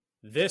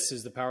This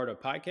is the Powered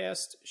Up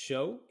Podcast,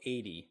 Show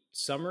 80,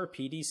 Summer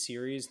PD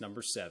Series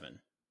number 7.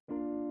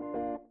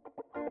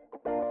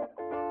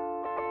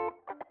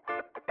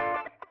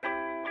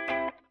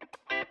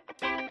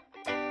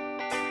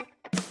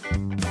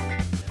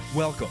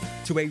 Welcome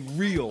to a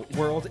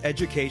real-world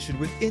education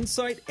with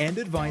insight and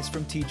advice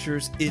from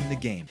teachers in the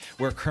game,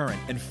 where current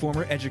and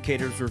former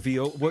educators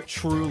reveal what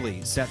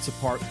truly sets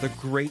apart the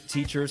great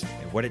teachers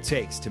and what it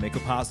takes to make a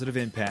positive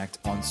impact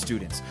on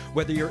students.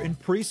 Whether you're in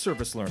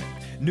pre-service learning,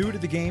 new to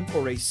the game,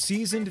 or a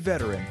seasoned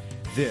veteran,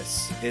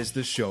 this is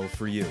the show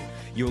for you.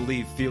 You'll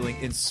leave feeling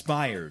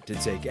inspired to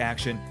take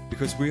action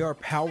because we are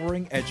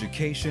powering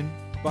education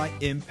by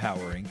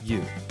empowering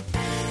you.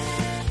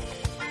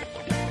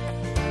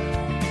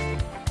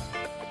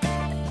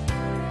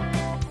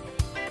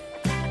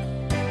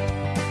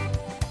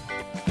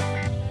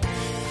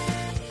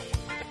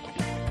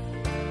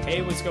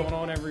 Hey, what's going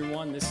on,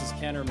 everyone? This is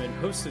Ken Erman,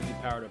 host of the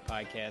Powered Up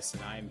Podcast,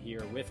 and I am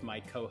here with my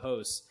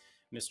co-hosts,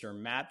 Mr.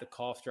 Matt the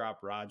Cough Drop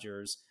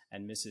Rogers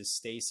and Mrs.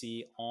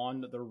 Stacy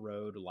on the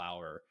Road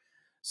Lauer.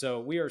 So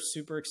we are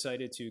super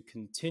excited to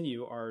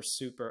continue our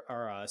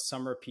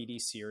summer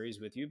PD series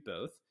with you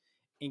both.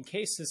 In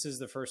case this is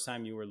the first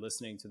time you were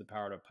listening to the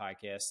Powered Up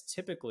Podcast,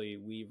 typically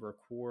we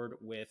record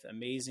with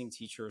amazing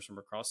teachers from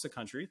across the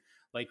country,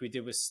 like we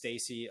did with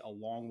Stacy a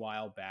long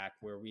while back,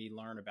 where we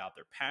learn about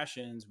their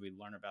passions, we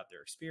learn about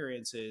their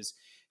experiences,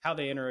 how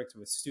they interact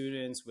with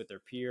students, with their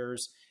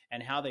peers,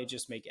 and how they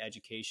just make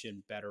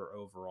education better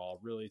overall,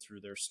 really through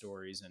their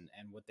stories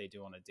and what they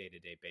do on a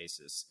day-to-day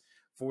basis.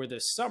 For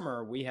this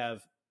summer, we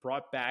have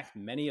brought back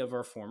many of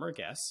our former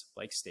guests,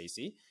 like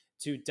Stacy,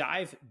 to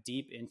dive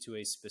deep into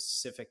a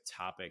specific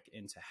topic,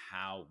 into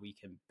how we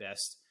can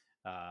best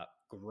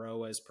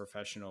grow as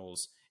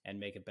professionals and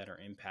make a better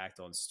impact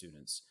on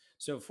students.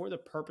 So for the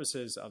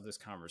purposes of this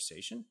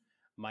conversation,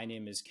 my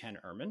name is Ken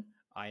Erman.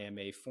 I am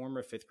a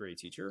former fifth grade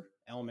teacher,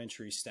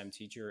 elementary STEM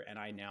teacher, and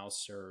I now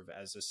serve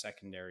as a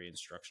secondary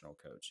instructional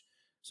coach.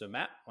 So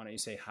Matt, why don't you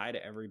say hi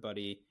to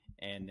everybody,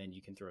 and then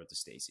you can throw it to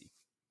Stacy.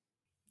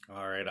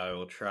 All right, I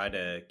will try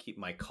to keep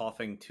my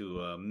coughing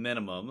to a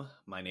minimum.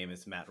 My name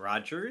is Matt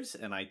Rogers,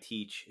 and I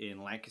teach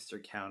in Lancaster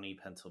County,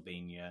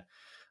 Pennsylvania,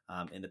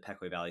 in the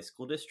Pequea Valley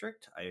School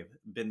District. I've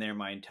been there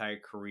my entire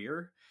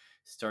career.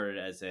 Started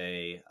as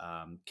a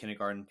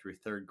kindergarten through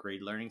third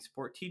grade learning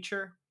support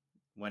teacher,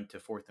 went to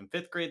fourth and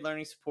fifth grade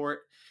learning support,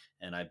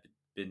 and I've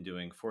been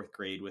doing fourth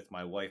grade with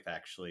my wife,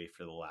 actually,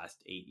 for the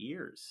last 8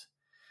 years.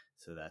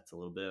 So that's a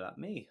little bit about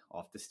me.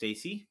 Off to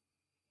Stacy.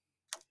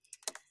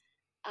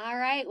 All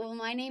right. Well,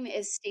 my name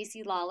is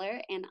Stacy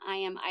Lawler, and I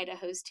am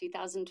Idaho's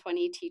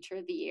 2020 Teacher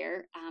of the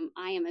Year.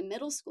 I am a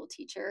middle school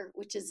teacher,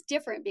 which is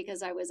different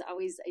because I was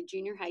always a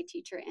junior high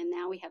teacher, and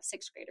now we have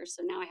sixth graders.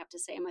 So now I have to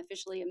say I'm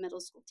officially a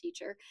middle school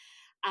teacher.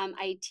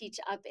 I teach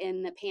up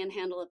in the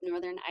panhandle of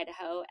northern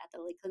Idaho at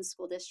the Lakeland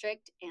School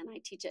District, and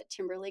I teach at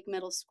Timberlake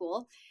Middle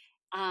School.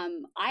 I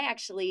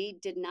actually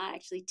did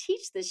not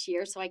teach this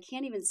year, so I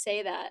can't even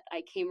say that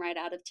I came right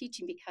out of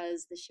teaching,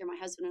 because this year my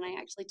husband and I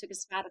actually took a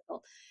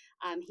sabbatical.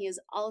 He is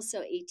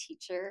also a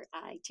teacher.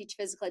 I teach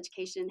physical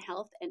education and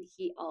health, and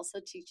he also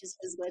teaches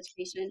physical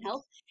education and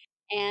health.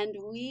 And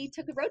we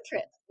took a road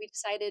trip. We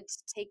decided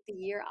to take the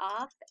year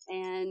off,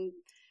 and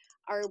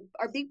our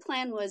big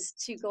plan was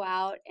to go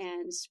out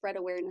and spread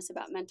awareness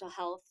about mental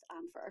health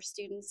for our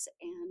students.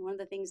 And one of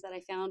the things that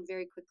I found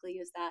very quickly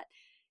is that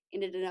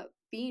it ended up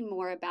being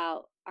more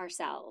about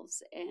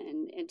ourselves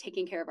and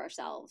taking care of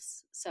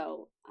ourselves.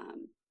 So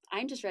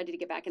I'm just ready to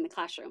get back in the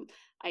classroom.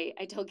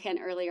 I told Ken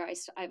earlier,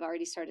 I've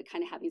already started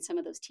kind of having some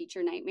of those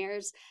teacher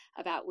nightmares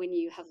about when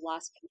you have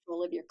lost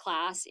control of your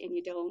class and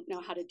you don't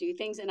know how to do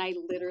things. And I've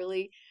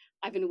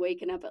been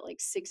waking up at like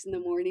 6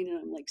 a.m. and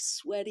I'm like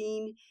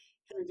sweating,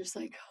 and I'm just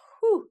like,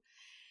 whew,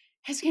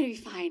 it's going to be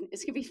fine.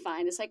 It's going to be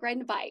fine. It's like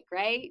riding a bike,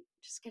 right?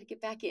 Just got to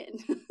get back in.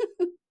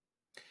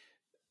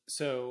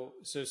 So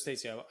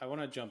Stacey, I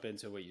want to jump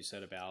into what you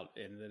said about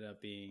it ended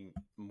up being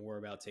more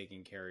about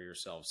taking care of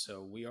yourself.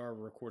 So we are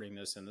recording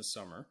this in the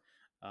summer.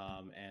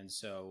 And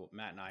so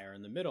Matt and I are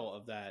in the middle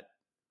of that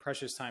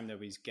precious time that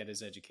we get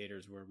as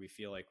educators, where we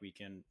feel like we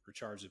can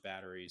recharge the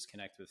batteries,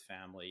 connect with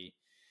family.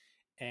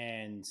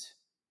 And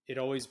it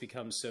always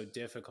becomes so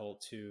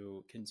difficult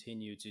to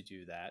continue to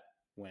do that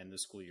when the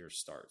school year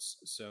starts.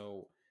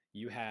 So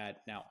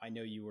now I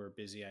know you were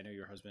busy. I know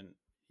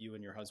you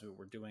and your husband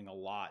were doing a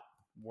lot,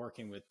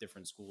 working with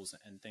different schools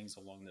and things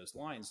along those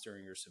lines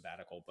during your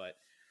sabbatical. But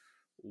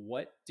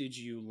what did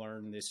you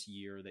learn this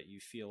year that you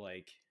feel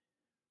like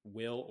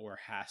will or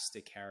has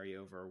to carry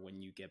over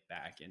when you get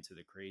back into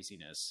the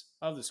craziness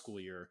of the school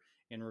year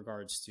in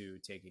regards to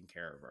taking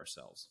care of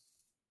ourselves?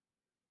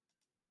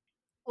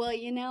 Well,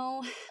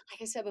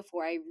 like I said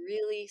before, I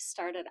really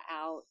started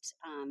out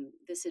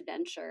this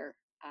adventure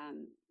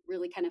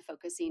really kind of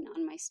focusing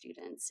on my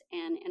students.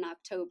 And in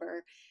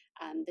October,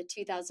 the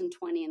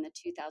 2020 and the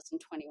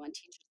 2021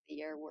 Teachers of the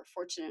Year were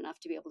fortunate enough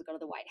to be able to go to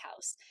the White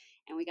House.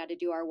 And we got to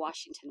do our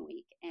Washington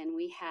Week. And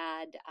we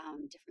had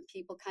different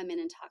people come in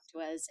and talk to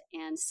us.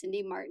 And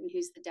Cindy Martin,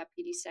 who's the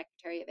Deputy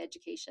Secretary of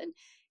Education,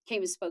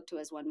 came and spoke to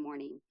us one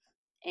morning.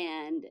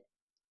 And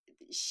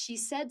she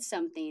said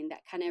something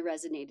that kind of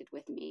resonated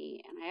with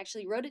me. And I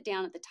actually wrote it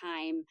down at the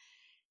time.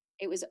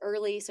 It was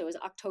early, so it was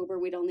October.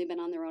 We'd only been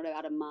on the road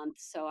about a month.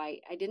 So I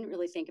didn't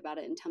really think about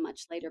it until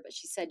much later. But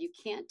she said, you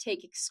can't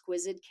take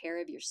exquisite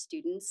care of your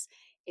students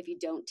if you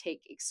don't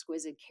take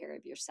exquisite care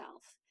of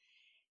yourself.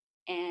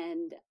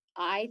 And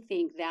I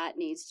think that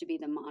needs to be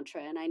the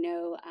mantra. And I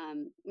know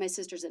my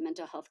sister's a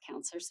mental health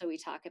counselor, so we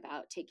talk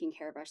about taking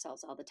care of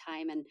ourselves all the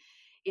time. And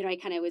I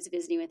kind of was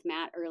visiting with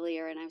Matt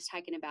earlier, and I was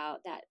talking about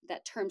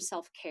that term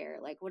self-care.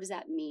 Like, what does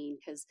that mean?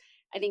 Because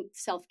I think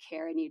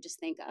self-care, and you just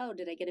think, oh,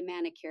 did I get a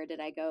manicure? Did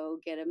I go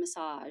get a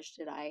massage?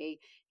 Did I,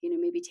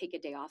 maybe take a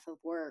day off of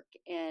work?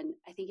 And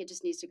I think it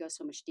just needs to go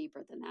so much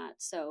deeper than that.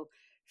 So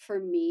for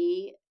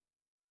me,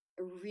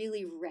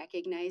 really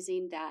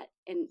recognizing that,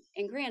 and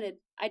granted,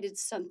 I did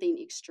something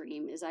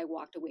extreme, is I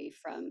walked away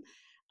from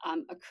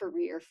a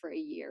career for a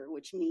year,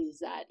 which means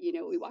that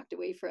we walked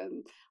away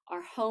from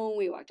our home,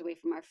 we walked away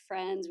from our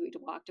friends, we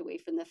walked away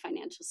from the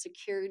financial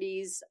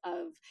securities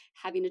of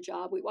having a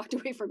job, we walked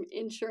away from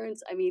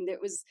insurance. I mean, it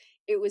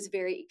was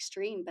very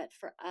extreme, but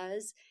for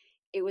us,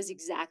 it was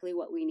exactly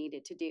what we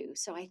needed to do.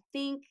 So I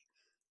think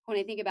when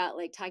I think about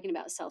like talking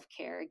about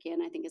self-care,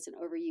 again, I think it's an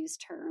overused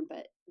term,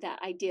 but that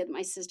idea that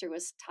my sister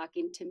was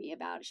talking to me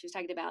about, she was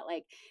talking about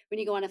like when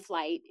you go on a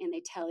flight and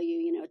they tell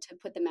you, to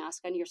put the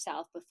mask on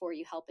yourself before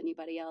you help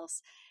anybody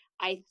else.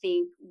 I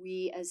think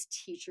we as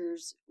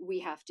teachers, we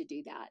have to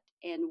do that.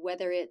 And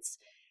whether it's,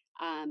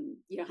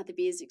 you don't have to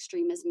be as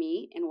extreme as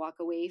me and walk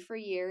away for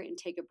a year and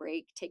take a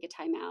break, take a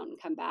time out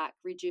and come back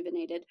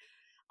rejuvenated.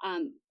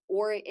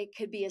 Or it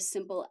could be as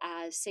simple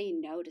as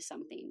saying no to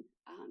something.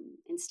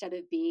 Instead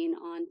of being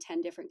on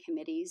 10 different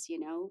committees,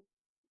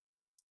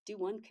 do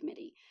one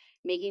committee,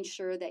 making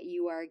sure that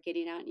you are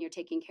getting out and you're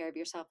taking care of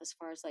yourself as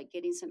far as like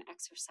getting some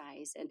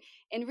exercise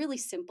and really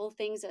simple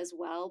things as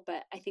well.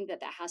 But I think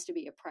that has to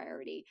be a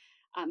priority.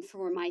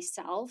 For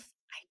myself,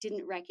 I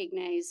didn't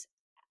recognize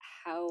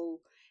how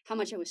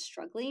much I was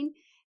struggling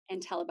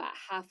until about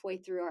halfway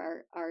through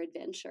our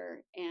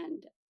adventure.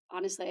 And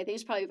honestly, I think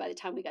it's probably by the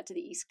time we got to the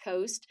East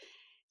Coast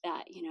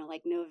that,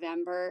 like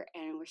November,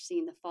 and we're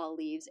seeing the fall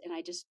leaves. And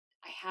I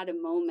had a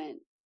moment,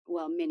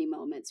 well, many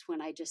moments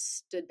when I just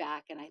stood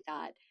back and I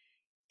thought,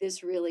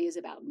 this really is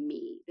about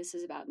me. This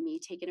is about me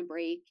taking a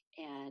break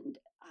and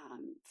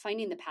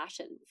finding the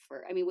passion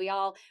for, I mean, we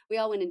all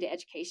went into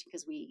education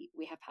because we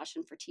have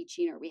passion for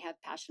teaching, or we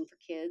have passion for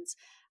kids.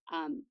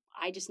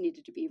 I just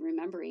needed to be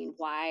remembering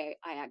why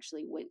I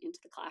actually went into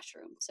the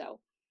classroom. So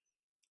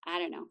I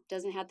don't know,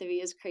 doesn't have to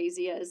be as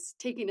crazy as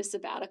taking a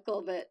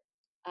sabbatical, but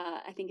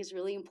I think it's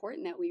really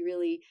important that we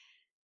really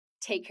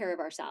take care of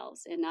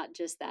ourselves and not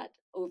just that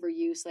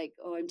overuse, like,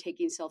 oh, I'm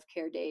taking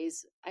self-care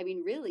days. I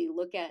mean, really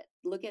look at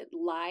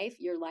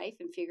your life,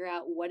 and figure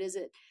out what is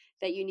it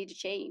that you need to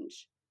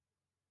change.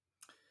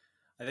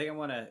 I think I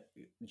want to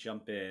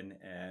jump in,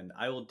 and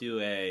I will do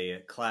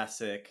a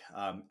classic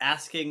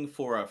asking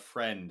for a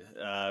friend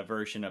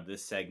version of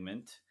this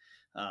segment.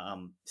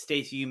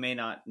 Stacey, you may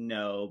not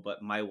know,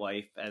 but my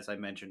wife, as I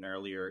mentioned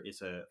earlier,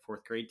 is a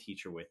fourth grade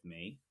teacher with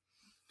me.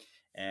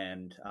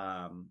 And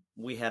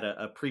we had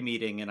a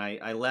pre-meeting, and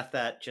I left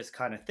that just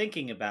kind of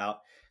thinking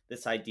about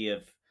this idea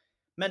of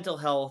mental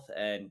health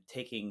and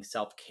taking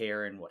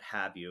self-care and what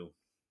have you.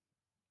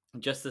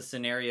 Just the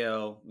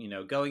scenario,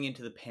 going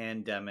into the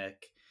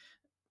pandemic,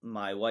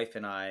 my wife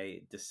and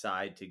I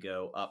decide to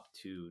go up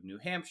to New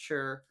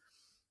Hampshire,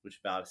 which is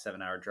about a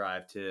 7-hour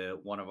drive, to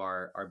one of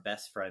our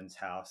best friend's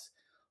house.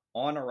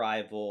 On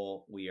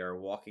arrival, we are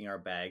walking our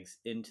bags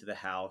into the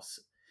house.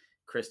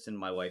 Kristen,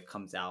 my wife,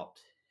 comes out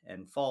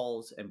and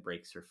falls and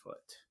breaks her foot.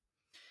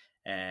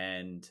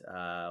 And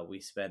we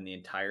spend the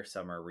entire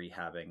summer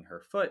rehabbing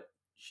her foot.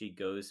 She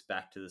goes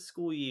back to the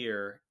school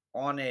year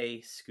on a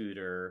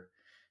scooter,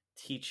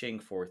 teaching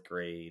fourth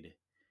grade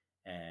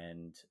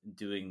and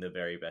doing the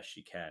very best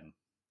she can.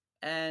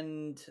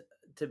 And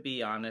to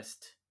be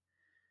honest,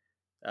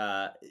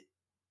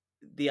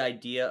 the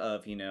idea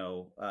of,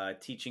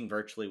 teaching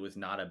virtually was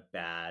not a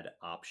bad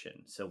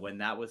option. So when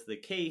that was the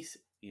case,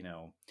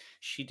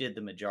 she did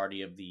the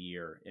majority of the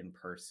year in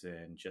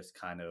person, just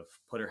kind of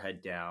put her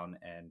head down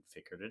and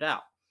figured it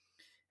out.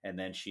 And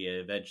then she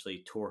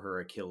eventually tore her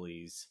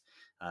Achilles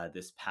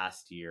this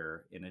past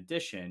year, in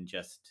addition,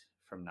 just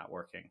from not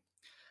working.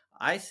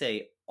 I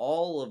say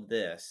all of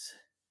this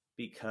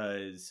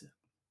because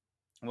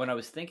when I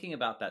was thinking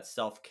about that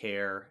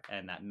self-care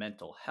and that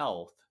mental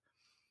health,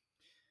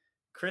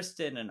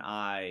 Kristen and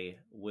I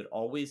would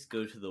always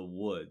go to the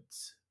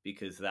woods,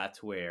 because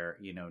that's where,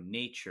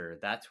 nature,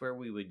 that's where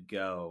we would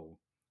go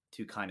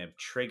to kind of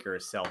trigger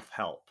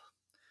self-help.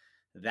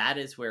 That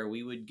is where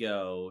we would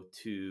go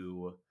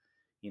to,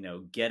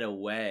 get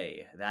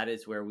away. That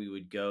is where we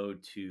would go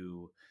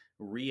to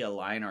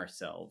realign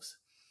ourselves.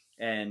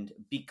 And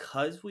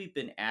because we've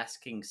been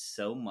asking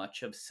so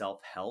much of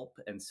self-help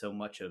and so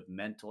much of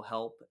mental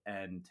health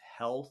and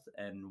health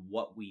and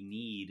what we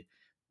need,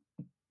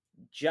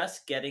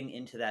 just getting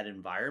into that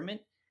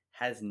environment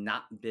has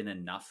not been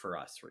enough for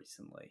us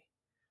recently.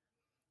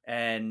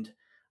 And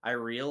I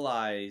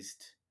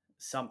realized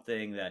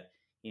something that,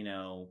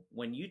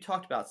 when you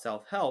talked about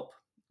self help,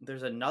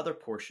 there's another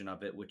portion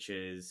of it, which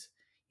is,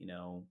 you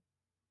know,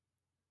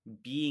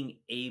 being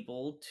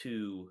able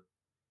to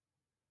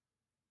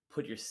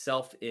put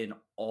yourself in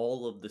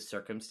all of the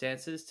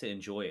circumstances to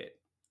enjoy it.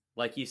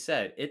 Like you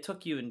said, it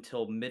took you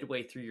until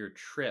midway through your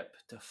trip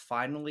to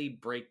finally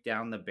break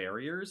down the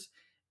barriers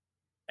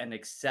and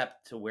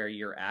accept to where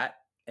you're at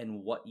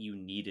and what you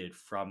needed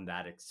from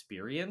that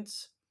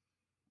experience.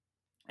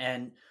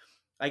 And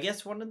I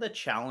guess one of the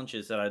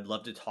challenges that I'd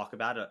love to talk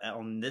about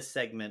on this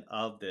segment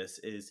of this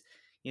is,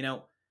 you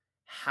know,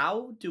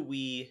 how do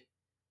we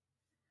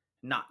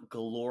not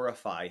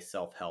glorify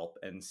self help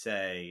and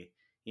say,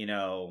 you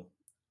know,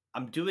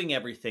 I'm doing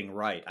everything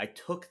right. I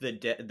took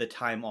the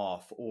time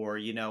off, or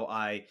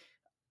I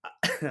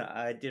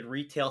did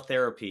retail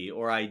therapy,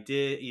 or I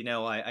did,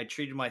 I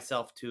treated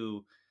myself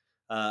to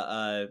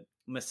a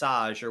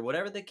massage, or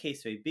whatever the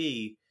case may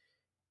be.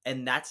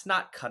 And that's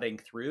not cutting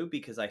through,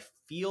 because I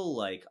feel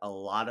like a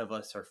lot of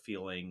us are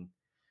feeling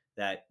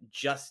that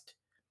just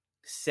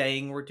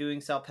saying we're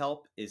doing self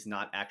help is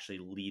not actually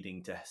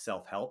leading to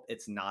self help.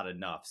 It's not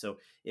enough. So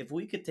if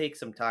we could take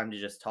some time to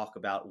just talk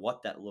about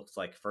what that looks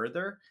like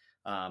further,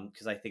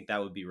 because I think that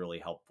would be really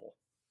helpful.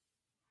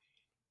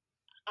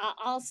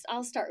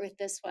 I'll start with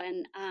this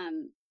one.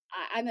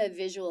 I'm a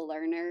visual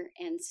learner,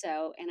 and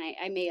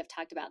I may have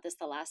talked about this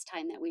the last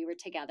time that we were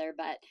together,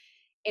 but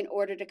in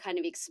order to kind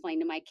of explain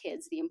to my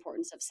kids the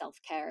importance of self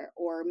care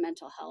or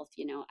mental health,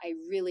 I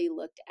really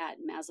looked at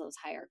Maslow's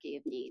hierarchy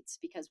of needs,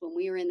 because when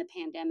we were in the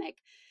pandemic,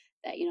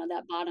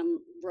 that bottom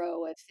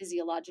row of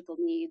physiological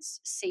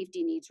needs,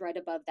 safety needs, right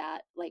above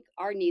that, like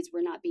our needs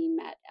were not being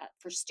met.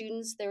 For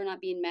students, they were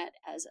not being met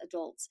as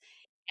adults.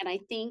 And I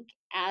think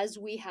as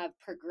we have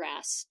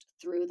progressed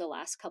through the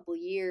last couple of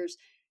years,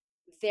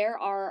 there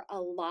are a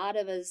lot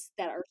of us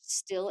that are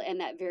still in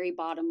that very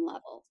bottom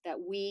level, that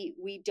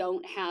we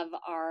don't have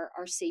our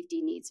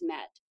safety needs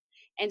met.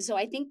 And so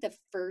I think the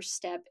first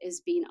step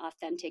is being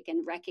authentic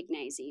and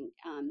recognizing.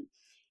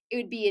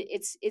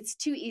 It's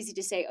too easy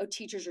to say, oh,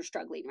 teachers are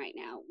struggling right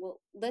now.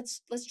 Well,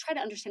 let's try to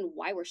understand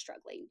why we're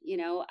struggling.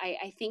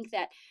 I think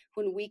that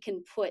when we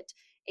can put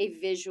a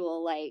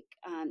visual like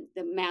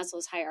the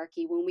Maslow's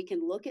hierarchy, when we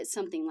can look at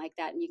something like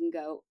that and you can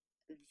go,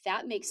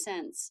 that makes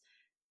sense.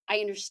 I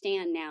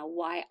understand now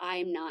why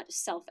I'm not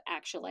self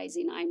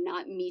actualizing. I'm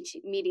not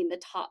meeting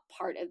the top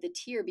part of the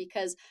tier,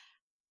 because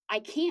I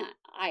can't.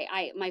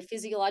 My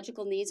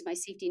physiological needs, my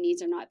safety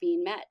needs are not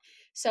being met.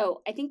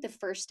 So I think the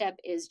first step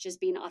is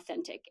just being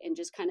authentic and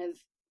just kind of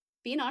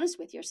being honest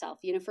with yourself.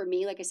 For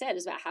me, like I said,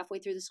 is about halfway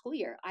through the school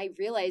year, I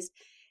realized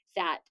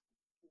that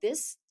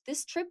this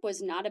trip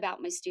was not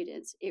about my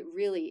students. It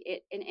really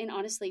it and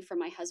honestly for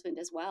my husband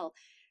as well.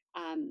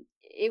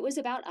 It was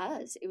about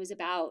us. It was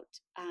about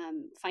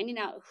finding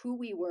out who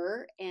we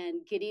were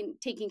and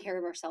taking care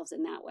of ourselves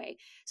in that way.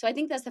 So I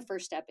think that's the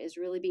first step, is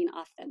really being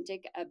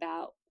authentic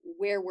about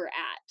where we're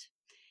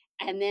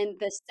at. And then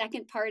the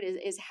second part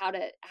is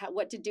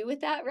what to do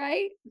with that,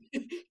 right?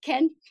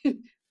 Ken,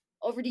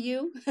 over to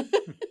you.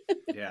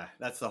 Yeah,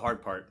 that's the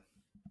hard part.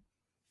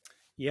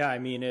 Yeah, I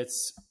mean,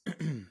 it's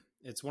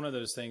it's one of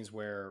those things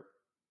where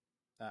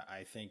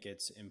I think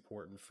it's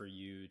important for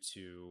you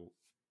to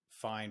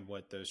find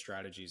what those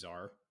strategies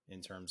are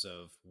in terms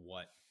of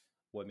what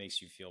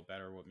makes you feel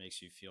better, what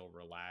makes you feel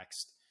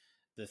relaxed.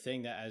 The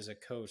thing that, as a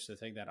coach, the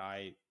thing that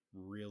I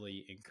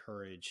really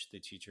encourage the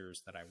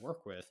teachers that I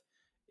work with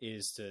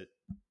is to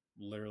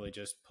literally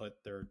just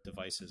put their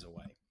devices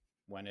away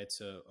when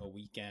it's a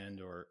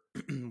weekend, or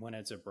when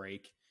it's a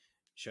break.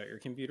 Shut your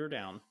computer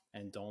down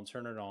and don't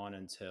turn it on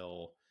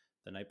until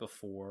the night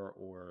before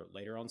or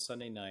later on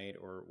Sunday night,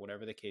 or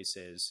whatever the case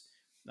is.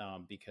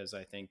 Because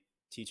I think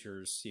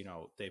teachers,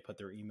 they put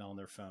their email on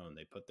their phone,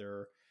 they put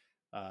their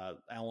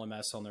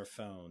LMS on their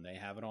phone, they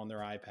have it on their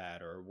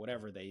iPad or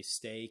whatever. They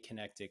stay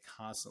connected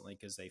constantly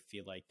because they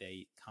feel like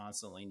they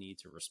constantly need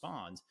to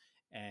respond.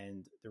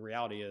 And the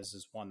reality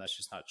is one, that's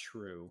just not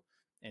true.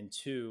 And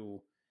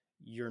two,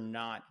 you're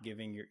not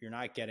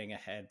getting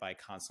ahead by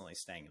constantly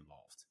staying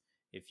involved.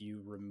 If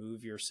you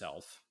remove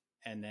yourself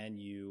and then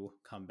you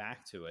come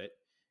back to it,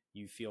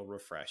 you feel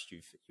refreshed.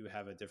 You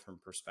have a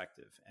different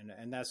perspective,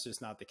 and that's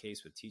just not the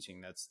case with teaching.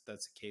 That's the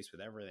case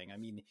with everything. I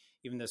mean,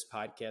 even this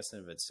podcast in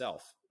of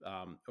itself.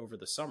 Over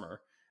the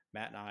summer,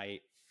 Matt and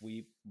I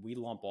we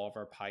lump all of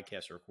our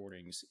podcast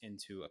recordings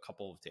into a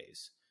couple of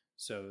days,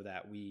 so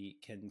that we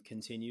can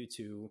continue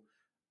to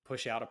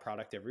push out a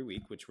product every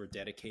week, which we're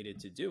dedicated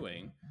to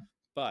doing.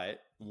 But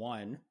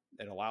one,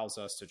 it allows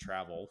us to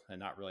travel and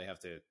not really have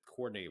to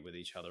coordinate with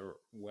each other.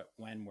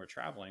 When we're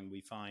traveling,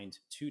 we find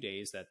 2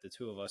 days that the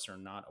two of us are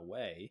not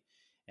away,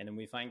 and then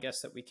we find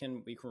guests that we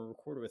can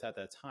record with at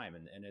that time.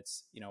 And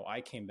it's,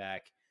 I came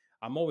back.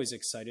 I'm always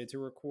excited to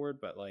record,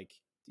 but like,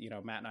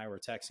 Matt and I were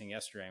texting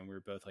yesterday, and we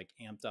were both like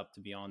amped up to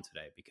be on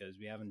today, because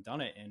we haven't done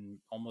it in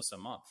almost a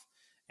month,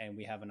 and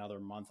we have another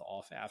month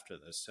off after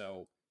this.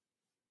 So,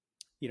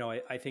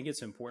 I think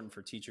it's important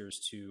for teachers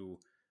to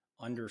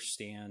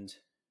understand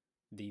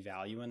the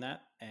value in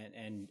that,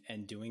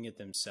 and doing it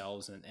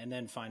themselves, and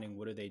then finding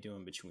what are they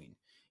doing between,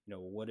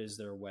 what is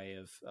their way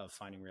of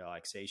finding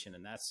relaxation.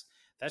 And that's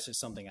just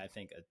something I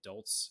think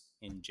adults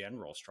in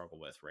general struggle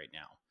with right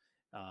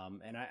now.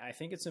 And I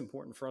think it's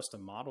important for us to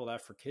model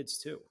that for kids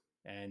too.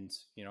 And,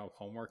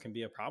 homework can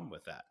be a problem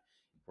with that.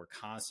 We're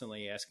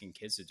constantly asking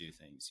kids to do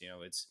things.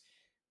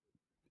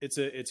 It's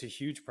a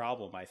huge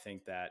problem. I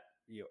think that,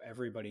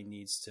 everybody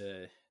needs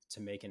to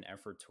make an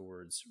effort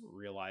towards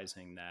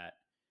realizing that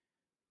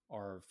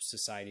our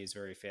society is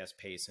very fast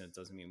paced, and it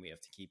doesn't mean we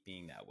have to keep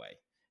being that way.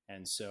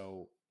 And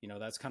so,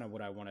 that's kind of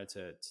what I wanted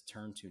to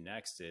turn to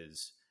next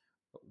is,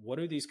 what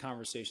do these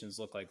conversations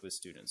look like with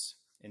students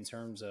in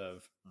terms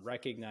of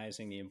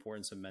recognizing the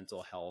importance of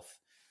mental health,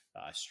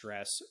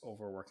 stress,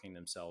 overworking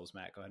themselves?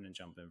 Matt, go ahead and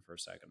jump in for a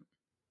second.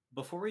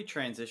 Before we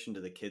transition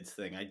to the kids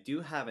thing, I do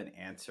have an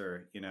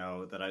answer,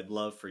 that I'd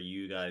love for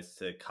you guys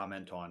to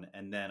comment on.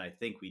 And then I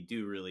think we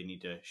do really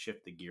need to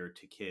shift the gear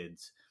to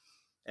kids.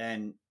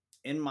 And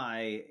in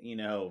my,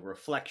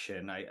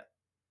 reflection,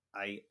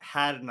 I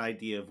had an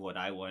idea of what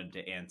I wanted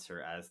to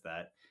answer as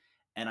that.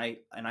 And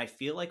I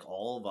feel like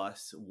all of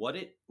us, what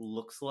it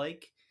looks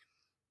like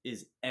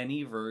is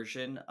any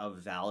version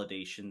of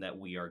validation that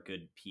we are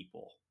good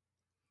people.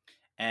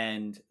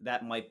 And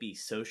that might be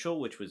social,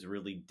 which was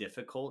really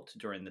difficult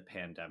during the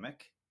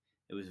pandemic.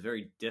 It was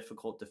very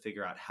difficult to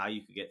figure out how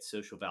you could get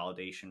social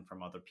validation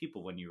from other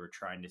people when you were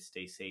trying to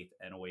stay safe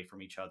and away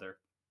from each other.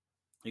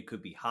 It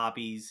could be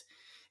hobbies.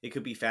 It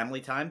could be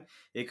family time.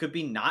 It could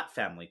be not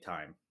family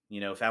time.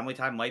 Family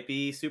time might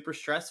be super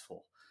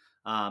stressful.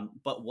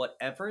 But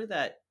whatever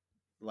that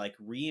like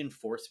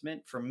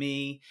reinforcement for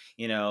me,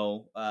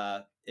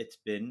 it's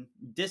been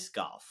disc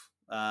golf.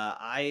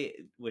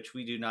 Which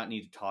we do not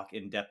need to talk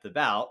in depth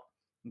about,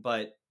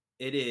 but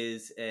it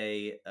is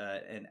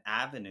an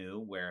avenue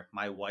where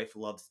my wife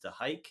loves to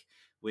hike,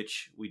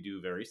 which we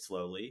do very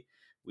slowly.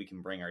 We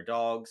can bring our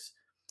dogs,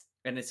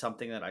 and it's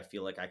something that I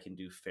feel like I can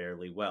do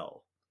fairly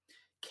well.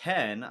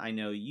 Ken, I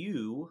know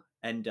you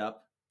end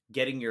up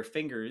getting your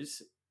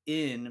fingers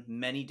in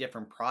many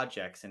different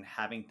projects and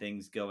having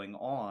things going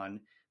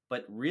on,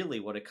 but really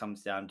what it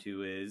comes down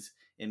to is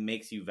it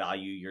makes you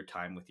value your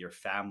time with your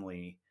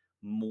family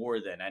more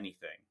than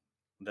anything.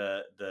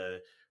 The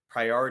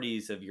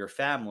priorities of your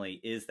family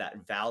is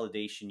that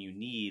validation you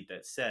need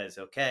that says,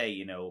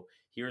 okay,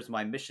 here's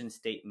my mission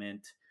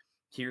statement,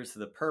 here's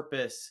the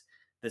purpose,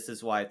 this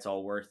is why it's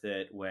all worth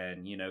it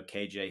when,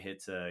 KJ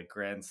hits a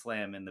grand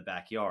slam in the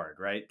backyard,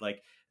 right?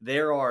 Like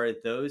there are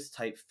those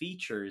type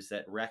features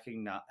that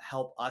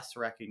help us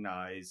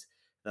recognize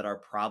that our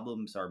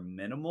problems are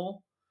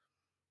minimal.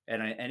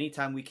 And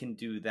anytime we can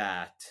do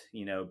that,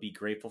 be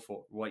grateful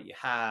for what you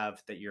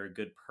have, that you're a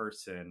good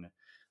person,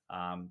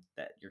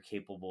 that you're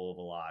capable of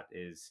a lot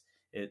is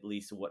at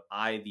least what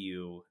I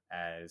view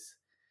as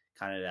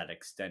kind of that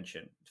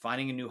extension.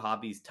 Finding a new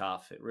hobby is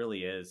tough. It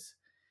really is.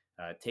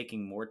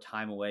 Taking more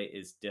time away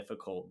is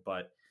difficult,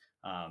 but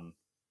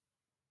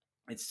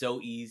it's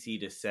so easy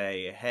to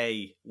say,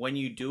 hey, when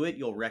you do it,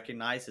 you'll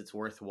recognize it's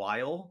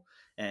worthwhile.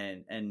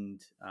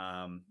 And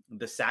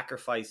the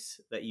sacrifice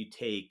that you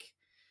take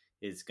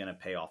is going to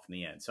pay off in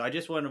the end. So I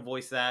just want to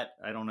voice that.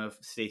 I don't know if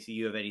Stacey,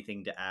 you have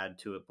anything to add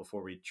to it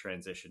before we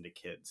transition to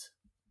kids.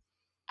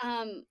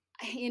 And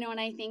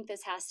I think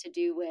this has to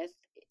do with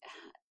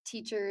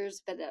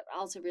teachers, but it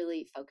also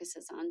really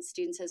focuses on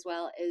students as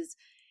well, is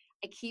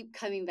I keep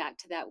coming back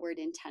to that word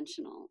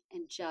intentional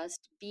and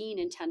just being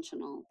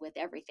intentional with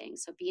everything.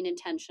 So being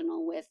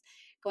intentional with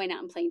going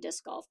out and playing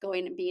disc golf,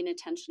 going and being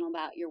intentional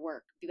about your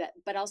work,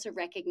 but also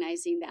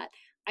recognizing that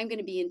I'm going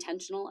to be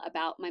intentional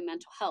about my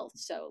mental health.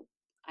 So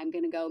I'm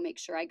going to go make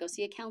sure I go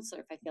see a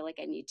counselor if I feel like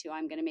I need to.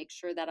 I'm going to make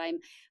sure that I'm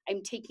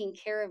taking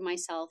care of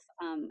myself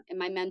and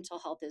my mental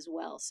health as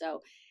well.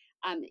 So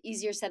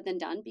easier said than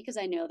done, because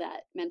I know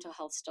that mental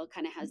health still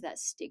kind of has that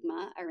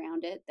stigma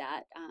around it,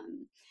 that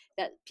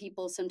that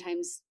people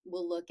sometimes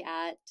will look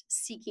at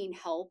seeking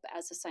help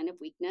as a sign of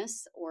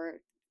weakness, or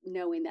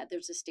knowing that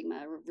there's a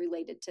stigma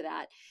related to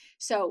that.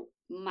 So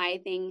my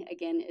thing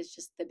again is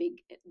just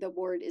the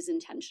word is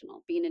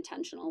intentional, being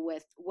intentional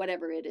with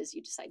whatever it is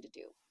you decide to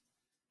do.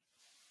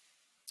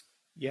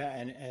 Yeah,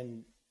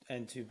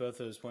 and to both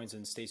those points,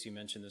 and Stacey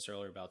mentioned this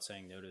earlier about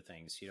saying no to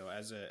things.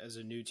 As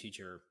a new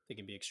teacher, it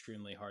can be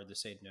extremely hard to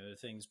say no to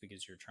things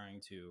because you're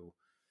trying to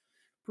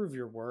prove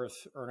your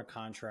worth, earn a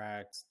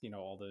contract,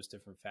 all those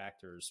different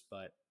factors.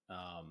 But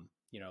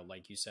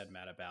like you said,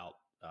 Matt, about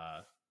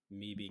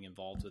me being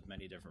involved with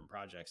many different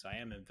projects, I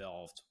am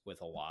involved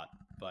with a lot.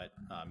 But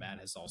Matt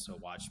has also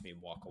watched me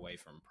walk away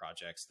from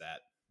projects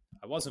that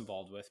I was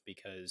involved with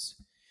because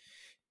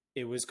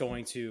it was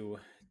going to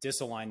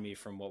disalign me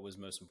from what was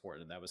most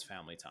important, and that was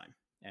family time.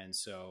 And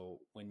so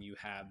when you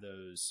have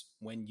those,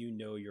 when you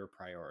know your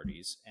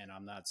priorities, and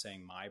I'm not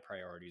saying my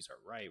priorities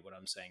are right, what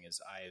I'm saying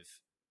is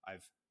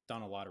I've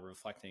done a lot of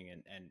reflecting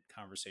and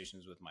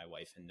conversations with my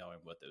wife and knowing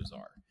what those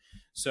are.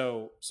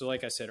 So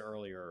like I said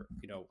earlier,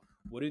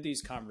 what do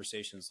these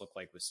conversations look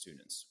like with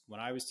students? When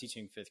I was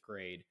teaching fifth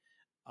grade,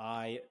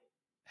 I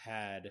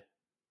had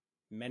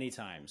many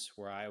times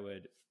where I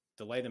would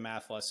delay the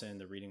math lesson,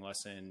 the reading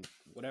lesson,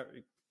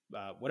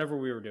 whatever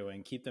we were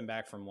doing, keep them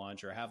back from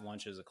lunch or have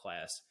lunch as a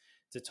class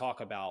to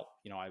talk about,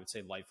 I would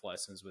say life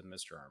lessons with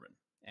Mr. Herman,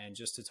 and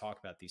just to talk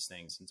about these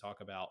things and talk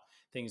about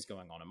things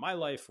going on in my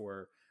life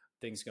or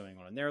things going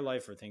on in their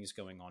life or things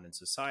going on in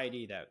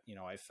society that,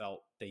 I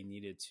felt they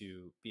needed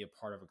to be a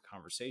part of a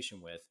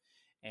conversation with.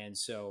 And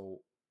so,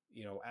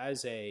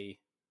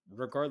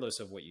 regardless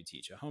of what you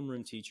teach, a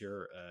homeroom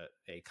teacher,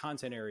 a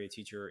content area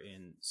teacher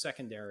in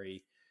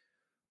secondary,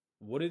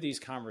 what do these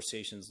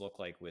conversations look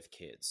like with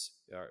kids?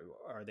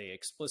 Are they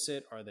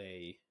explicit? Are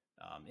they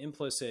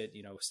implicit?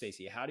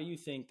 Stacy, how do you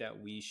think that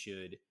we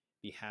should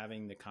be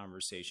having the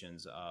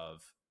conversations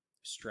of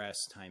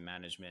stress, time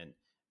management,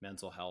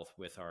 mental health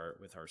with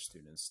our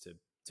students to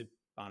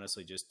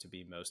honestly just to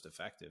be most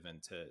effective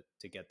and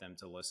to get them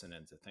to listen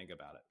and to think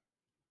about it?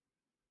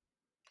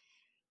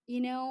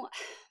 You know,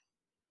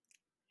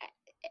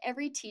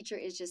 every teacher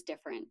is just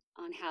different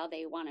on how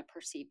they want to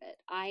perceive it.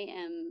 I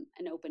am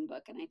an open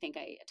book, and I think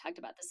I talked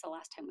about this the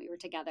last time we were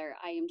together.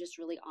 I am just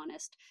really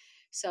honest.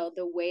 So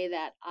the way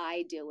that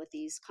I deal with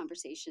these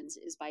conversations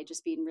is by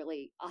just being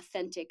really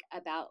authentic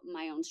about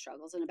my own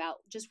struggles and about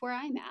just where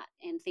I'm at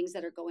and things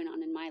that are going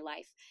on in my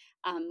life.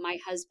 My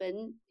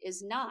husband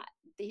is not,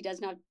 he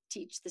does not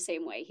teach the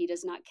same way. He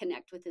does not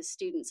connect with his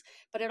students,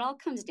 but it all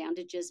comes down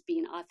to just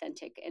being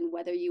authentic, and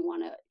whether you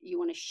want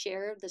to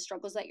share the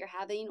struggles that you're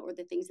having or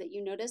the things that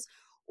you notice,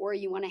 or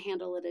you want to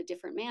handle it a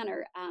different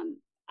manner.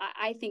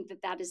 I think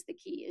that is the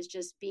key, is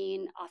just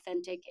being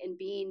authentic and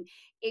being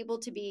able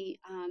to be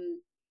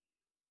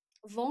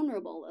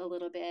vulnerable a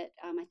little bit.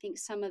 I think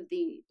some of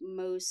the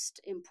most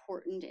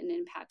important and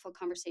impactful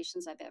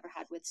conversations I've ever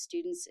had with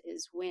students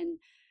is when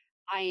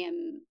I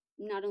am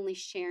not only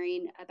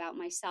sharing about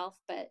myself,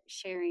 but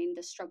sharing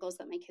the struggles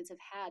that my kids have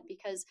had.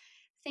 Because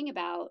the thing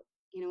about,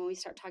 when we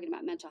start talking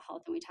about mental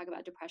health and we talk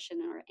about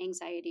depression or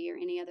anxiety or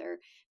any other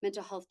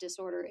mental health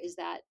disorder, is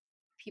that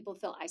people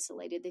feel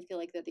isolated. They feel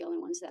like they're the only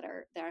ones that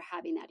are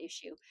having that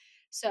issue.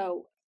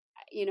 So,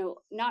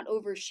 not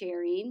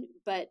oversharing,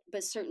 but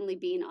certainly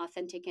being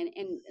authentic, and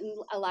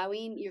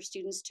allowing your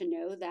students to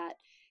know that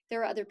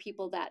there are other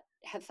people that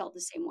have felt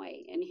the same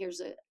way. And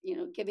here's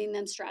giving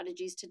them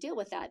strategies to deal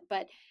with that.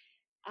 But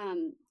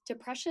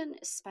depression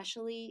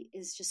especially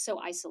is just so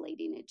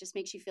isolating. It just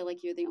makes you feel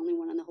like you're the only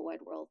one in the whole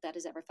wide world that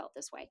has ever felt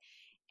this way.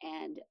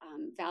 And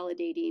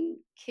validating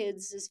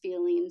kids'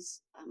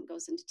 feelings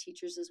goes into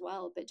teachers as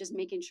well, but just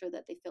making sure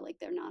that they feel like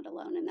they're not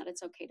alone and that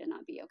it's okay to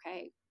not be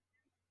okay.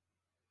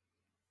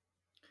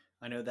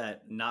 I know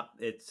that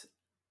it's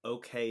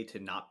okay to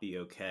not be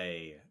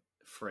okay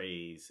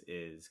phrase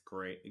is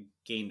great,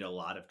 gained a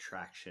lot of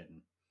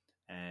traction.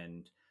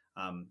 And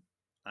um,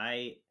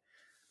 I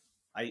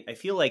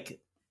feel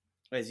like,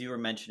 as you were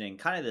mentioning,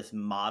 kind of this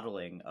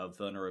modeling of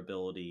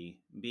vulnerability,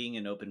 being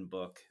an open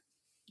book.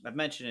 I've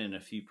mentioned in a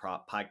few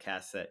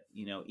podcasts that,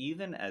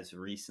 even as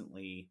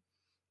recently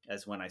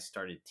as when I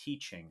started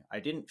teaching, I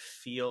didn't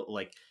feel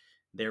like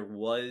there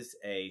was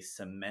a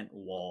cement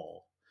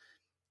wall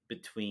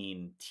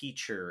between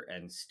teacher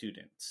and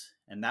students,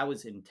 and that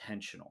was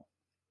intentional.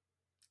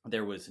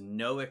 There was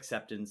no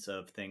acceptance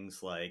of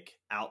things like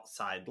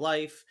outside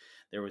life.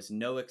 There was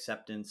no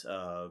acceptance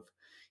of,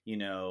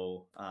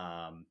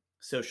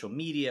 social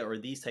media or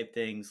these type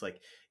things.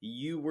 Like,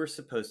 you were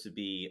supposed to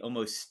be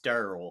almost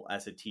sterile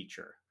as a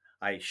teacher.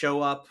 I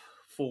show up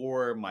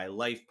for my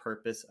life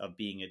purpose of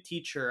being a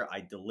teacher.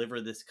 I deliver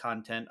this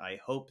content. I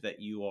hope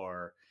that you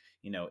are,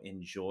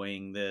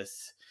 enjoying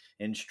this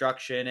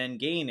instruction and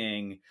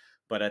gaining.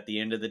 But at the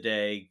end of the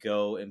day,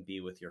 go and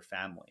be with your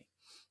family.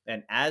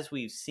 And as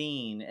we've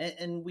seen,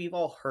 and we've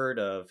all heard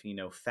of,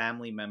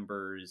 family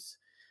members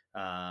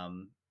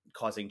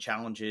causing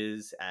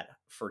challenges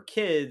for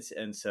kids.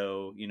 And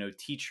so,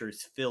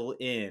 teachers fill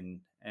in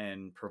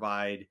and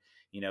provide,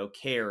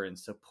 care and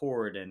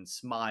support and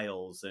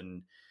smiles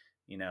and,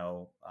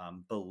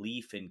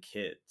 belief in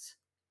kids.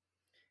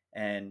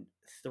 And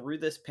through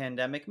this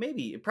pandemic,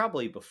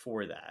 probably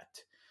before that,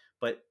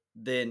 but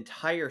the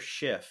entire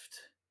shift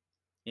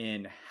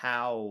in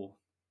how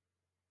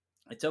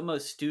it's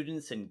almost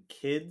students and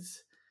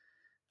kids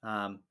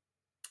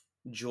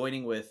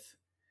joining with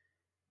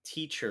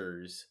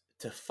teachers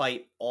to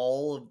fight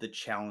all of the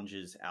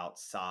challenges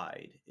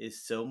outside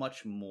is so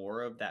much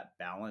more of that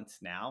balance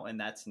now. And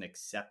that's an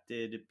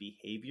accepted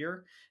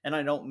behavior. And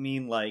I don't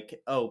mean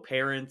like,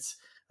 parents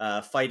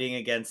fighting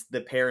against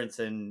the parents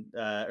and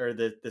or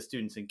the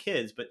students and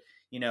kids, but,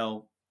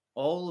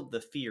 all of the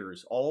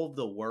fears, all of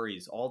the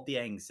worries, all of the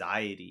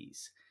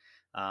anxieties.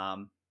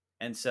 And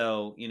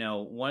so,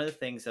 one of the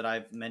things that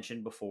I've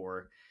mentioned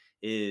before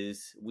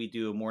is we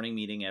do a morning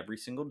meeting every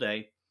single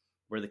day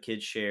where the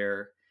kids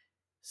share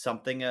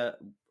something,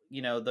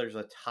 there's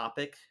a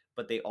topic,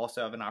 but they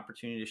also have an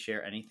opportunity to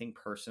share anything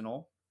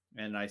personal.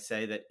 And I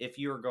say that if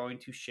you're going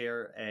to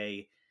share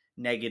a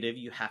negative,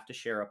 you have to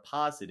share a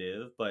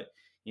positive, but,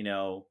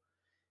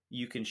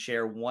 you can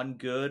share one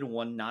good,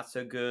 one not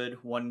so good,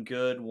 one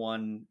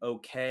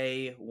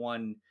okay,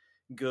 one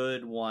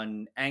good,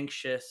 one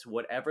anxious,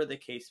 whatever the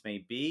case may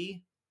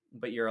be,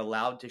 but you're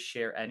allowed to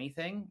share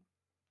anything.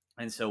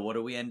 And so, what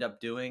do we end up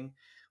doing?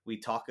 We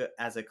talk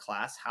as a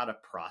class how to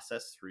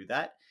process through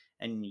that.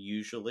 And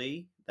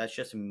usually, that's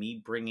just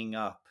me bringing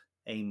up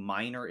a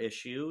minor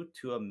issue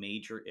to a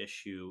major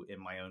issue in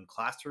my own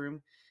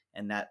classroom,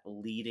 and that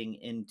leading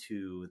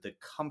into the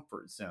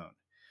comfort zone.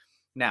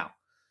 Now,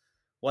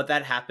 what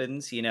that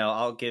happens,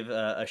 I'll give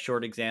a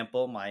short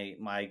example.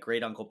 My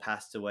great uncle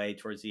passed away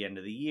towards the end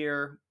of the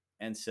year,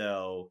 and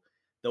so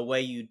the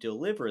way you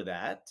deliver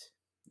that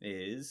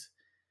is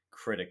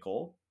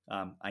critical.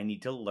 I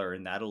need to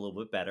learn that a little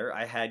bit better.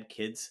 I had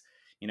kids,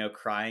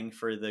 crying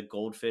for the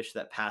goldfish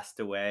that passed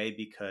away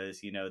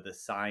because the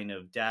sign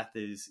of death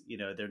is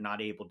they're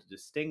not able to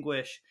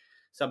distinguish.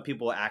 Some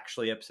people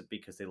actually upset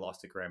because they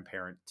lost a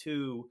grandparent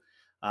too,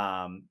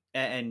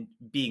 and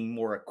being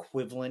more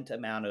equivalent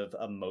amount of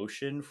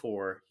emotion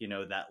for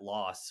that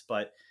loss.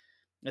 But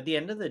at the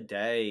end of the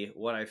day,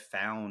 what I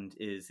found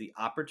is the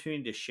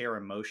opportunity to share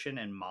emotion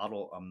and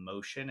model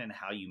emotion and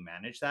how you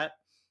manage that,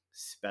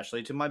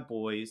 especially to my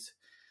boys,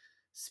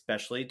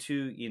 especially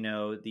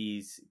to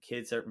these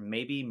kids that are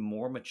maybe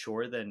more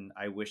mature than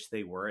I wish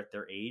they were at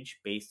their age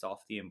based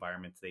off the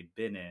environments they've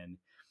been in.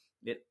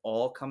 It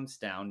all comes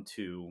down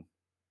to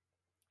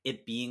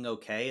it being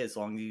okay as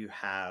long as you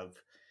have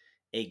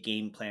a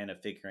game plan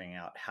of figuring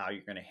out how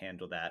you're going to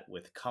handle that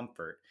with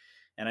comfort.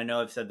 And I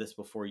know I've said this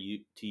before,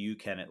 to you,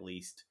 Ken, at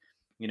least.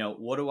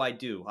 What do I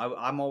do?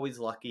 I'm always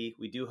lucky.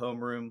 We do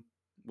homeroom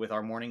with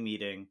our morning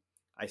meeting.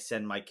 I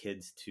send my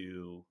kids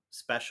to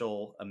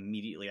special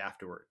immediately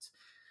afterwards.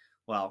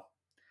 Well,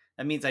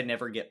 that means I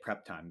never get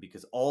prep time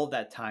because all of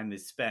that time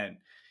is spent,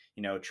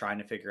 trying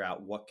to figure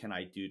out what can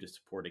I do to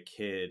support a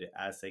kid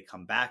as they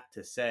come back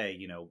to say,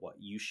 what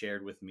you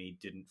shared with me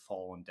didn't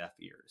fall on deaf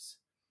ears.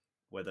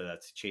 Whether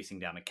that's chasing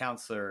down a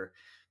counselor,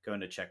 going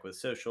to check with a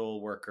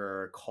social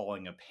worker,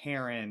 calling a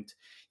parent,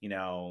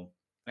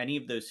 any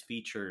of those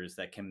features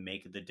that can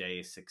make the day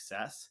a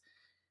success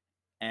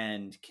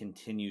and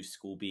continue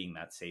school being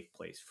that safe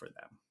place for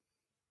them.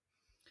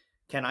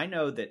 Ken, I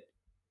know that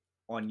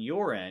on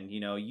your end,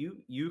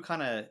 you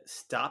kind of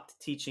stopped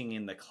teaching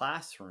in the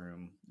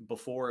classroom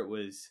before it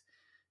was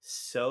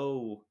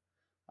so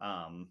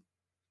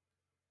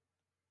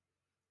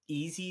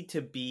easy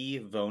to be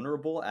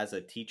vulnerable as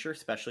a teacher,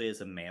 especially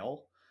as a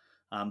male.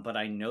 But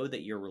I know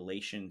that your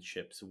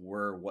relationships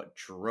were what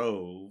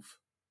drove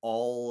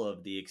all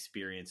of the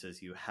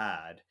experiences you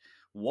had.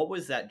 What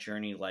was that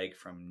journey like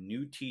from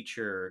new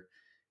teacher?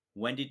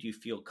 When did you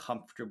feel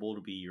comfortable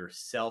to be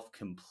yourself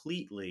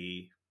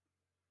completely?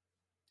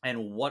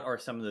 And what are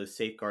some of those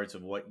safeguards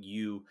of what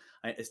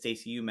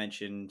Stacey, you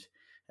mentioned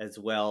as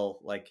well,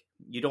 like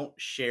you don't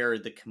share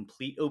the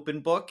complete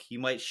open book. You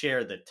might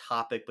share the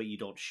topic, but you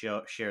don't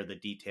share the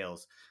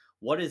details.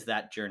 What is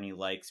that journey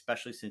like,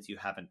 especially since you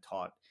haven't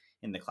taught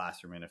in the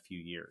classroom in a few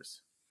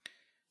years?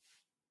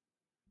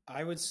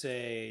 I would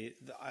say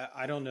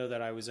I don't know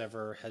that I was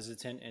ever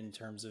hesitant in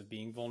terms of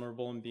being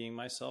vulnerable and being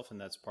myself, and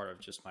that's part of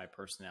just my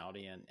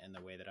personality and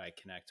the way that I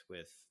connect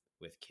with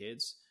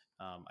kids.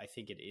 I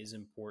think it is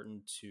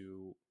important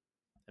to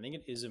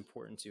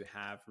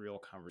have real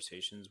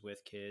conversations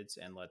with kids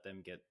and let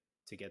them get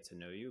to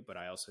know you. But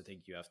I also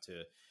think you have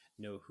to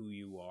know who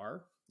you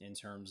are in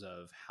terms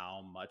of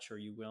how much are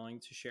you willing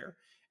to share.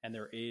 And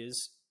there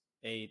is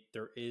a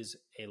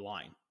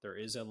line. There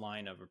is a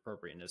line of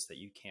appropriateness that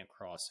you can't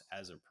cross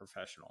as a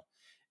professional.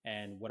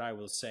 And what I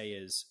will say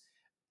is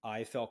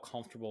I felt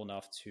comfortable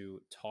enough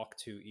to talk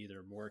to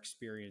either more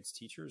experienced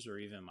teachers or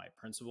even my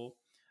principal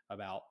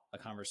about a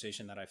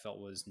conversation that I felt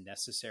was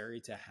necessary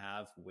to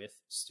have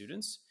with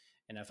students.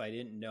 And if I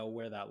didn't know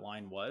where that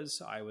line was,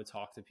 I would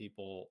talk to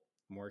people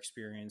more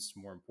experienced,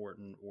 more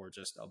important, or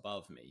just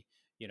above me,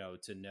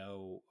 to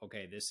know,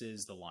 okay, this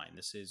is the line.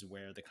 This is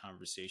where the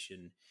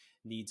conversation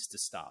needs to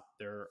stop.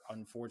 There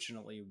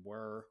unfortunately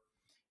were,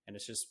 and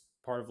it's just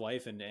part of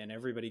life, and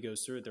everybody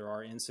goes through it. There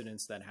are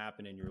incidents that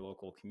happen in your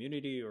local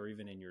community or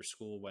even in your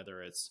school,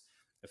 whether it's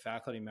a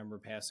faculty member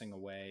passing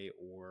away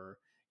or,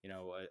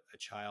 a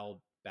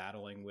child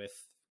battling with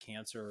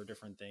cancer or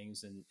different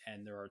things.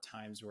 And there are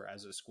times where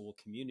as a school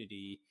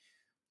community,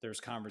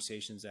 there's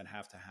conversations that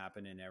have to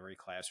happen in every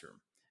classroom.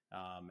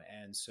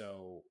 And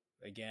so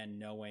again,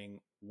 knowing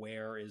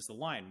where is the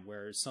line,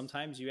 where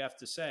sometimes you have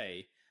to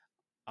say,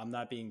 I'm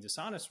not being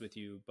dishonest with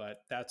you,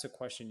 but that's a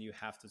question you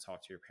have to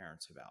talk to your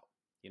parents about.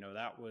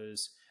 That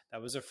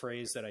was a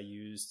phrase that I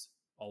used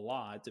a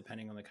lot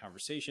depending on the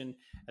conversation.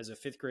 As a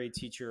fifth grade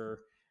teacher,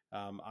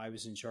 I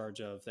was in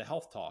charge of the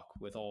health talk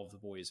with all of the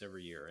boys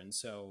every year. And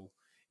so,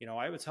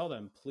 I would tell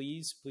them,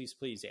 please, please,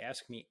 please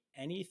ask me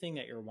anything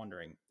that you're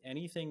wondering,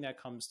 anything that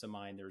comes to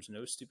mind. There's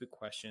no stupid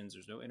questions.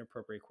 There's no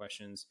inappropriate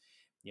questions.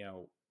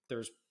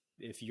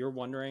 If you're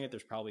wondering it,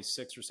 there's probably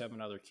 6 or 7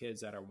 other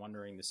kids that are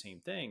wondering the same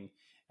thing.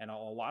 And a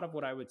lot of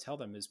what I would tell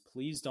them is,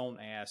 please don't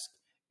ask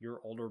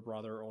your older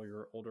brother or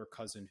your older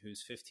cousin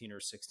who's 15 or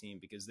 16,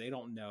 because they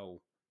don't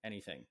know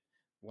anything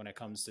when it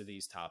comes to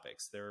these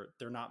topics.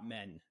 They're not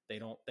men. They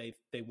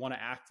want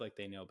to act like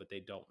they know, but they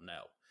don't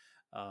know.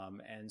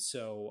 And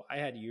so I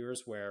had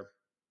years where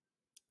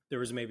there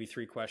was maybe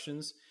 3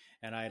 questions,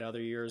 and I had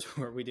other years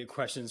where we did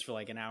questions for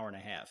like an hour and a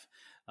half,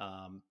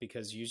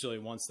 because usually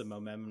once the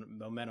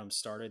momentum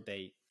started,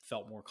 they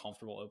felt more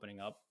comfortable opening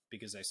up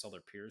because they saw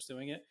their peers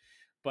doing it.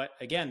 But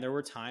again, there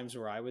were times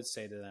where I would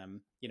say to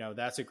them,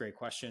 that's a great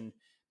question.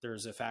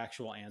 There's a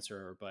factual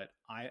answer, but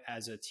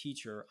as a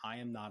teacher, I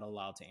am not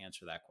allowed to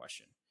answer that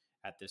question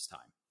at this time.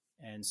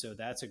 And so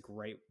that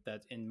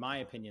in my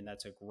opinion,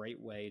 that's a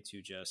great way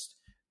to just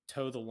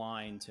toe the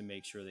line to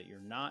make sure that you're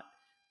not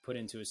put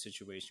into a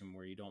situation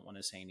where you don't want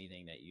to say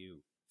anything that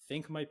you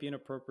think might be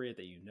inappropriate,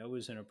 that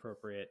is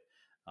inappropriate.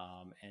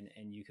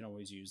 And you can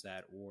always use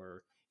that,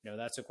 or,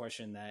 that's a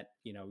question that,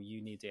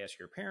 you need to ask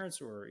your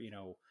parents, or,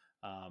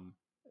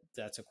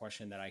 that's a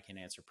question that I can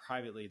answer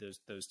privately,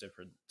 those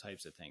different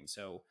types of things.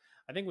 So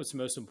I think what's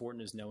most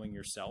important is knowing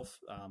yourself.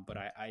 But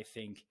I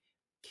think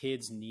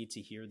kids need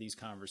to hear these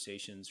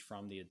conversations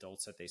from the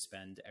adults that they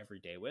spend every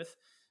day with.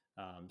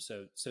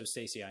 So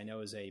Stacey, I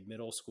know as a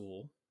middle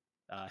school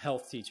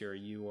health teacher,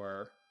 you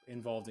are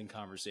involved in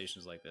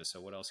conversations like this.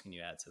 So what else can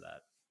you add to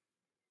that?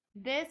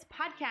 This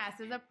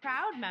podcast is a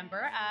proud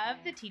member of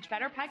the Teach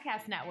Better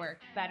Podcast Network.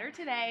 Better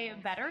today,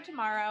 better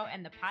tomorrow,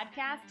 and the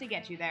podcast to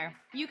get you there.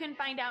 You can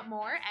find out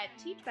more at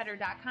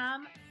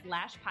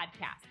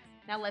teachbetter.com/podcast.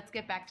 Now let's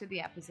get back to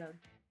the episode.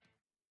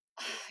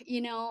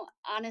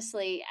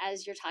 Honestly,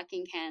 as you're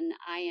talking, Ken,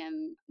 I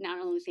am not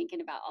only thinking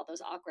about all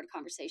those awkward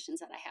conversations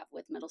that I have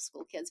with middle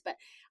school kids, but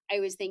I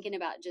was thinking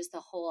about just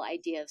the whole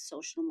idea of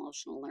social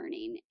emotional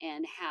learning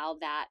and how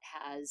that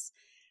has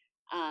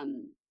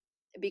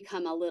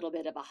become a little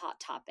bit of a hot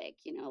topic,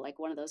 like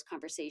one of those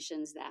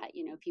conversations that,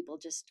 people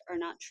just are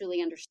not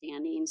truly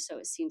understanding. So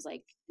it seems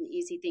like an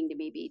easy thing to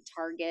maybe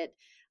target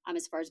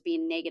as far as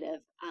being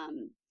negative.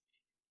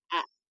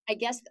 I, I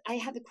guess I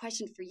have a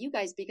question for you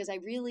guys, because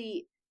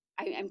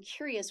I'm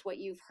curious what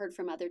you've heard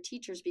from other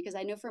teachers, because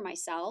I know for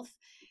myself,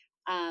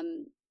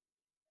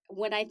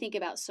 when I think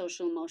about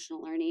social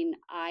emotional learning,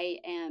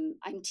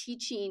 I'm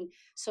teaching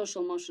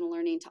social emotional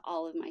learning to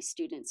all of my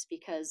students,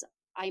 because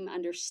I'm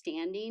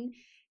understanding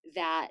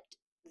that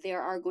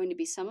there are going to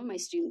be some of my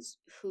students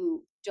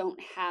who don't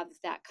have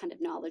that kind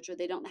of knowledge, or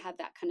they don't have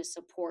that kind of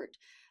support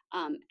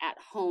at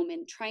home,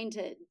 and trying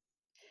to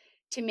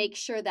make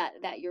sure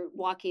that you're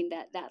walking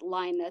that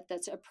line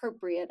that's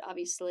appropriate,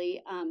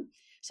 obviously.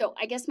 So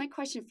I guess my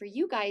question for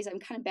you guys, I'm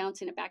kind of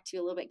bouncing it back to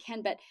you a little bit,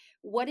 Ken, but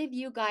what have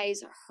you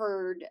guys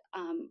heard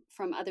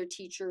from other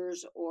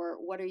teachers, or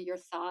what are your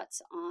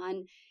thoughts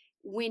on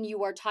when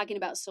you are talking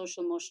about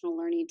social emotional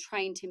learning,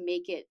 trying to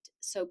make it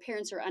so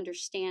parents are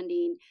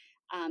understanding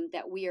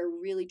that we are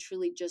really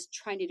truly just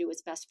trying to do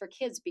what's best for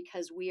kids,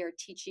 because we are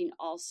teaching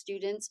all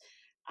students.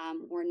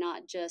 We're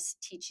not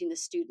just teaching the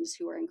students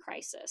who are in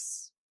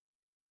crisis.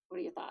 What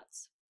are your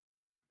thoughts?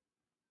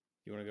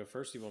 You want to go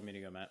first? Or you want me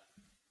to go, Matt?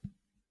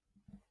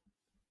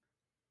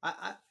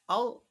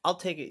 I'll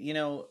take it.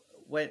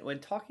 When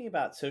talking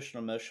about social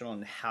emotional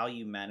and how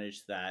you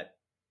manage that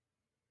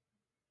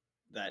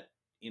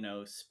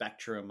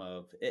spectrum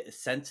of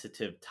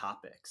sensitive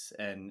topics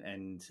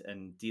and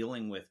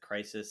dealing with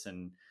crisis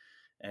and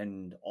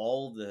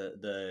all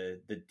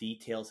the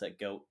details that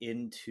go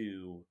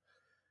into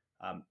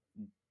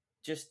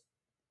just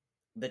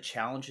the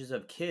challenges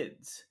of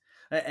kids.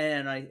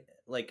 And I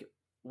like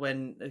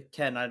when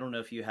Ken, I don't know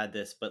if you had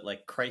this, but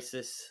like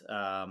crisis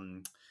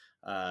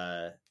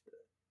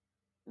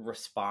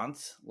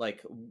response,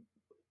 like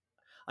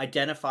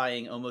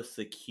identifying almost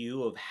the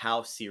cue of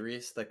how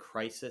serious the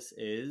crisis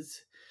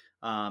is,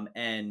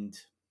 and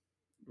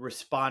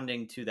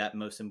responding to that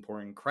most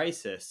important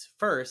crisis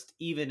first,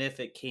 even if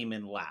it came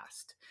in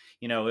last.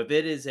 If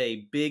it is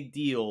a big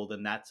deal,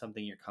 then that's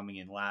something you're coming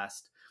in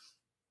last.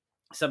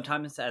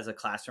 Sometimes as a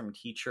classroom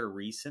teacher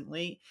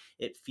recently,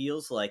 it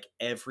feels like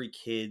every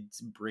kid's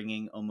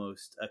bringing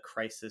almost a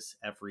crisis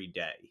every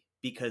day,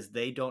 because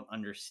they don't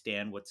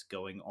understand what's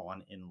going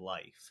on in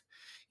life.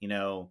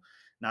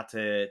 Not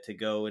to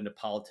go into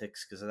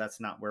politics, because that's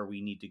not where we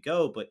need to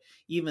go, but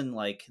even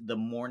like the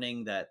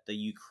morning that the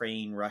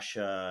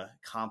Ukraine-Russia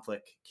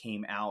conflict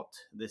came out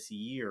this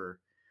year,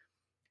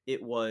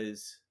 it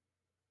was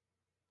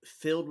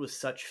filled with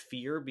such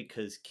fear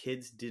because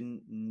kids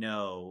didn't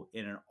know,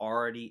 in an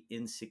already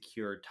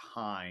insecure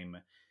time,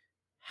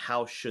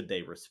 how should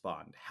they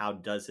respond? How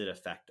does it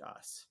affect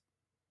us?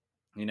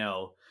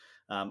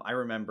 I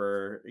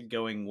remember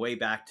going way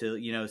back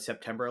to,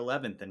 September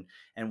 11th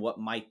and what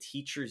my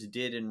teachers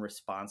did in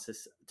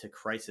responses to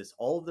crisis,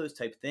 all of those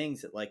type of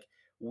things that, like,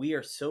 we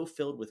are so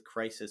filled with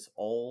crisis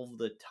all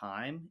the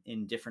time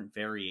in different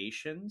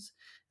variations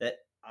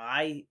that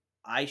I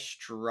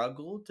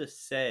struggle to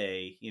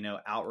say,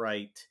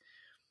 outright,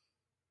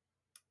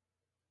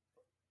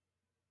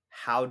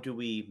 how do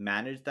we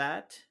manage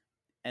that?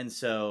 And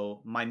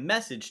so my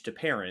message to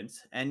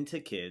parents and to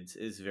kids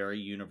is very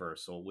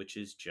universal, which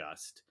is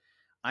just,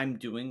 I'm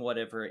doing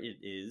whatever it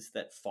is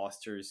that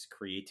fosters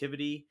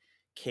creativity,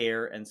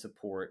 care, and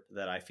support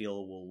that I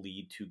feel will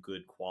lead to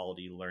good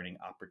quality learning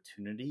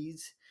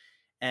opportunities.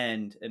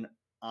 And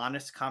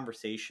honest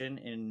conversation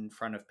in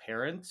front of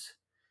parents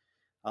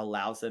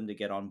allows them to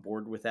get on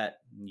board with that.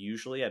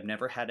 Usually I've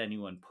never had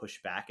anyone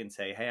push back and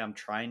say, hey, I'm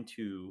trying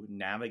to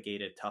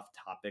navigate a tough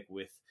topic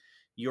with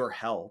your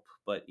help,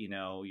 but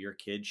your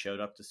kid showed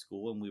up to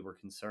school and we were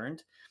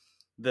concerned.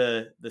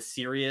 The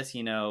serious,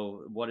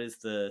 what is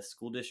the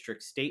school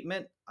district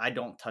statement? I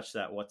don't touch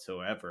that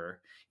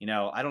whatsoever.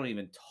 I don't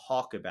even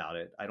talk about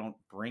it. I don't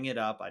bring it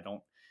up.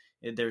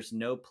 There's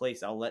no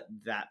place. I'll let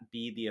that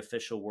be the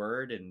official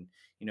word. And,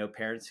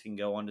 parents can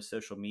go onto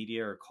social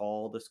media or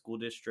call the school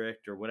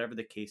district or whatever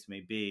the case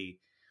may be.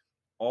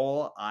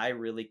 All I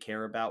really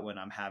care about when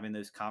I'm having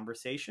those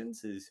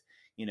conversations is,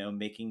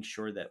 making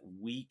sure that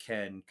we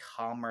can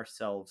calm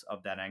ourselves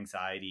of that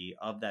anxiety,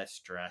 of that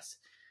stress,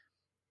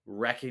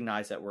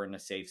 recognize that we're in a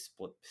safe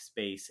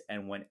space.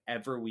 And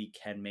whenever we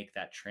can make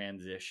that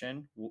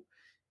transition,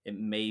 it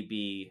may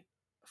be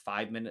a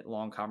 5-minute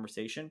long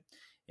conversation.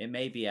 It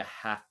may be a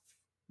half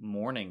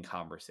morning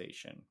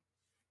conversation,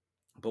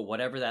 but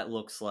whatever that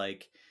looks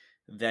like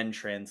then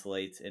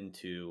translates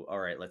into, all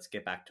right, let's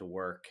get back to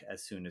work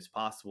as soon as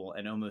possible,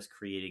 and almost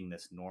creating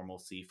this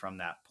normalcy from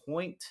that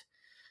point,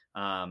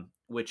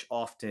 which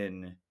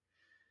often,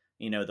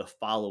 the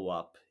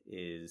follow-up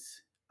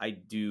is, I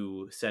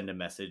do send a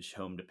message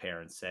home to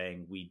parents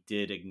saying, we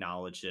did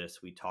acknowledge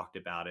this. We talked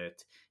about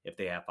it. If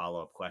they have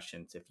follow-up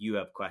questions, if you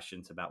have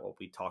questions about what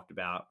we talked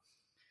about,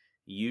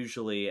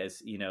 usually,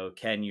 as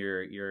Ken,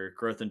 your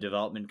growth and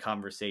development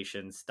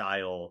conversation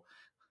style,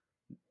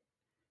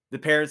 the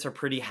parents are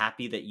pretty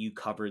happy that you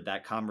covered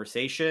that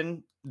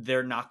conversation.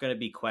 They're not going to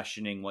be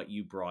questioning what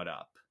you brought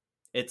up.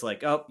 It's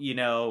like, oh,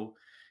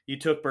 you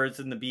took birds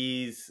and the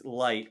bees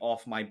light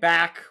off my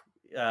back,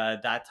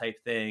 that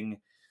type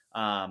thing.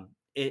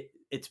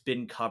 It's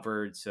been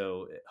covered.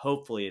 So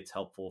hopefully it's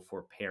helpful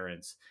for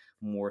parents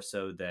more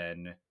so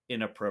than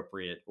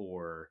inappropriate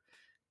or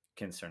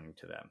concerning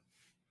to them.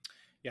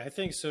 Yeah, I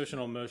think social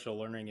and emotional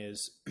learning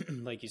is,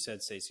 like you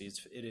said, Stacey,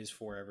 it is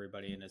for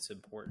everybody, and it's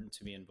important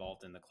to be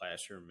involved in the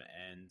classroom.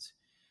 And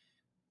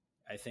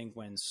I think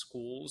when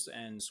schools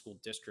and school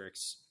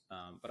districts,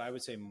 but I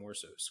would say more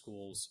so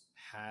schools,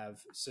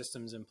 have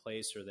systems in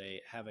place, or they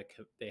have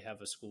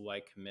a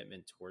school-wide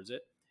commitment towards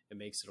it, it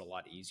makes it a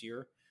lot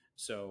easier.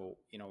 So,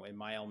 in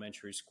my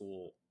elementary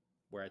school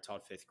where I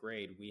taught 5th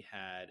grade, we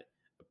had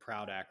a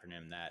PROUD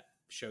acronym that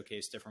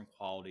showcase different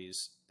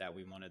qualities that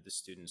we wanted the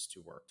students to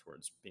work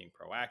towards: being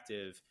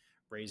proactive,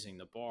 raising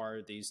the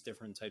bar, these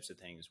different types of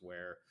things,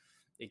 where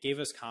it gave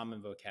us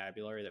common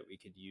vocabulary that we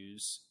could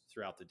use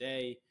throughout the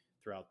day,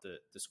 throughout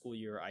the school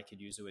year. I could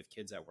use it with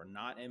kids that were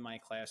not in my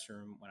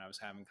classroom when I was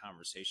having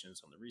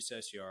conversations on the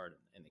recess yard,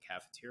 in the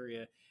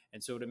cafeteria.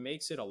 And so it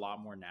makes it a lot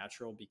more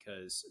natural,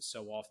 because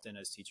so often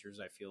as teachers,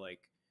 I feel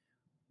like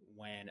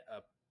when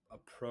a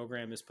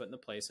program is put into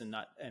place, and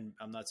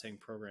I'm not saying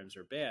programs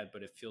are bad,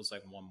 but it feels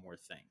like one more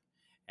thing.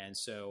 And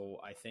so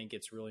I think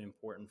it's really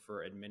important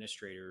for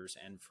administrators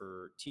and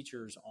for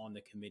teachers on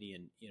the committee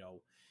and,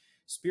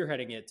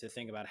 spearheading it, to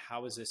think about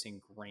how is this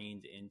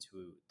ingrained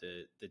into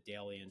the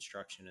daily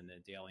instruction and the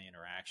daily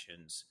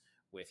interactions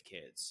with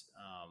kids,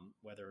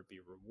 whether it be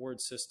reward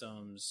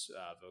systems,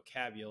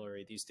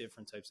 vocabulary, these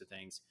different types of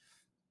things,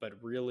 but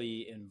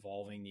really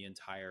involving the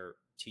entire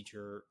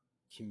teacher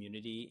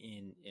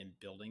community in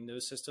building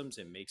those systems.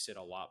 It makes it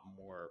a lot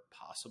more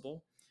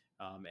possible,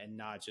 and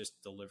not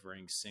just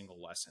delivering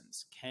single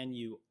lessons.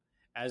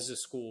 As a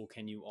school,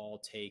 can you all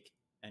take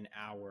an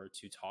hour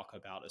to talk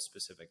about a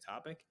specific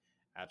topic?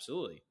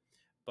 Absolutely.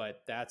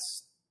 But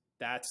that's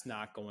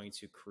not going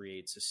to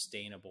create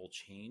sustainable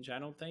change, I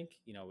don't think.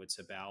 It's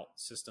about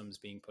systems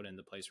being put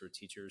into place where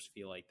teachers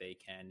feel like they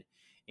can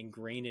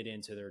ingrain it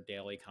into their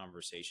daily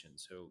conversation.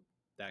 So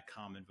that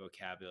common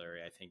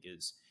vocabulary, I think,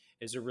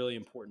 is a really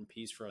important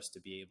piece for us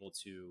to be able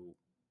to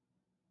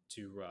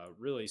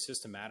really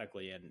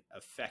systematically and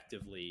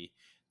effectively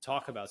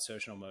talk about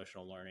social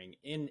emotional learning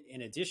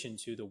in addition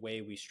to the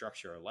way we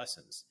structure our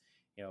lessons.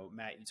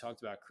 Matt, you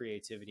talked about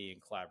creativity and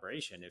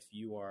collaboration. If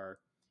you are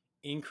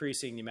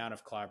increasing the amount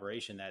of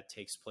collaboration that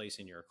takes place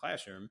in your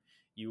classroom,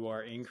 you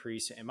are in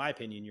my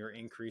opinion, you're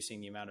increasing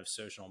the amount of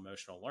social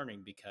emotional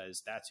learning,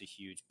 because that's a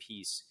huge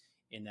piece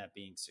in that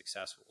being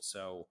successful.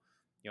 So,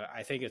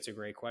 I think it's a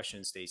great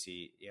question,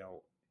 Stacey,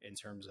 in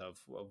terms of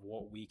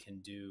what we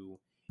can do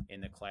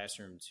in the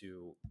classroom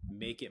to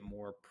make it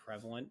more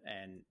prevalent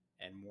and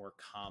more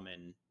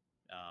common,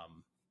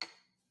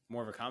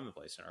 more of a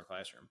commonplace in our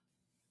classroom.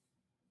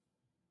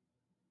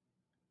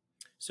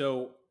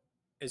 So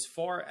as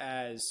far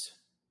as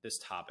this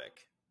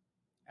topic,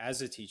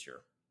 as a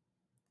teacher,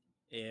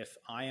 if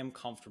I am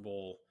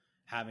comfortable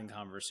having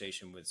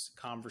conversations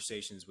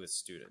with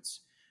students,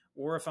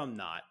 or if I'm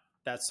not,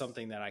 that's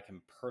something that I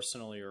can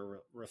personally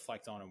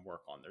reflect on and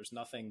work on. There's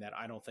nothing that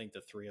I don't think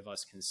the three of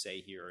us can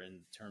say here in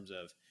terms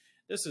of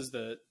this is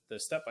the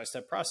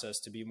step-by-step process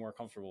to be more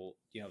comfortable,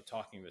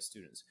 talking with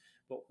students.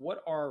 But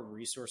what are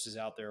resources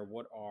out there?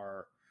 What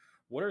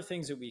are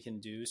things that we can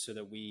do so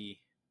that we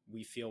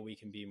feel we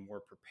can be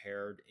more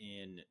prepared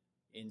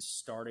in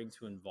starting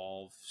to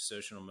involve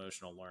social and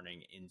emotional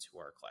learning into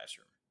our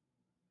classroom?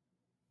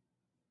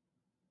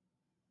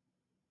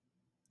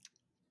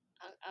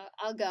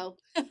 I'll go.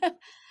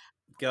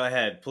 Go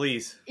ahead,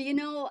 please. You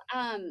know,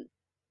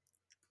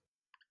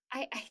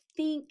 I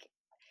think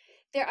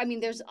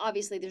there's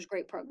obviously there's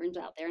great programs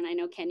out there. And I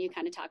know, Ken, you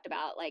kind of talked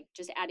about like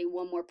just adding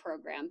one more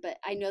program, but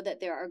I know that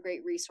there are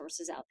great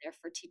resources out there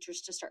for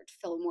teachers to start to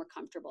feel more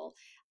comfortable.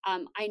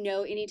 I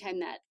know anytime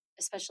that,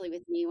 especially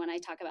with me, when I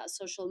talk about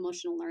social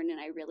emotional learning,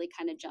 I really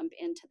kind of jump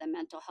into the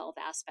mental health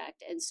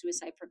aspect and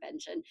suicide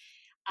prevention.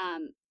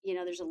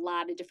 There's a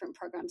lot of different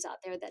programs out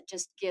there that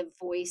just give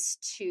voice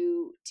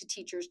to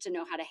teachers to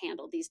know how to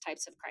handle these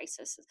types of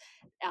crises,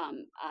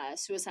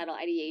 suicidal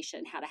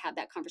ideation, how to have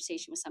that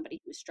conversation with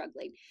somebody who's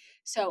struggling.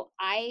 So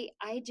I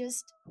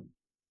just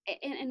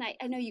and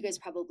I know you guys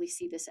probably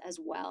see this as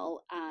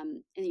well.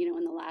 And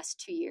in the last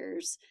 2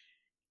 years,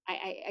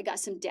 I got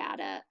some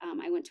data.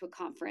 I went to a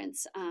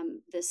conference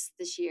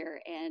this year,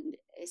 and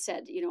it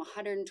said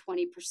 120%.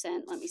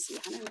 Let me see,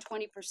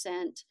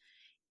 120%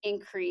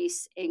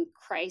 increase in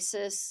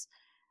crisis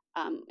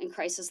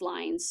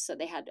lines. So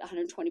they had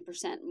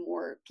 120%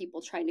 more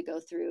people trying to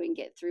go through and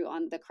get through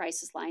on the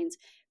crisis lines,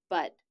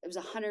 but it was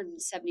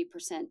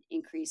 170%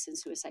 increase in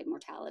suicide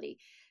mortality.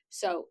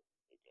 So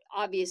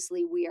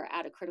obviously we are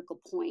at a critical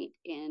point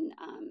in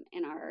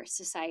our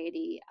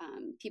society.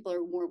 People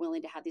are more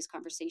willing to have these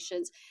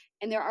conversations,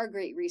 and there are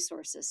great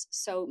resources.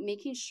 So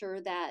making sure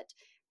that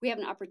we have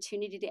an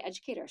opportunity to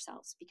educate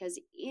ourselves, because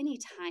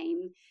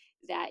anytime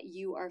that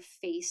you are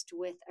faced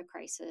with a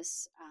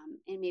crisis,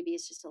 and maybe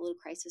it's just a little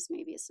crisis,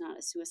 maybe it's not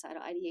a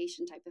suicidal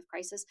ideation type of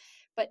crisis,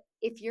 but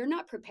if you're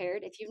not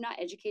prepared, if you've not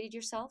educated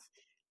yourself,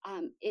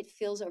 it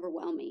feels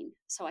overwhelming.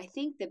 So I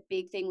think the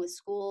big thing with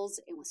schools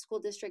and with school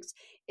districts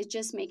is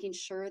just making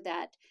sure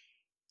that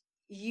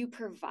you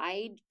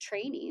provide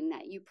training,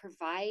 that you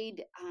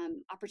provide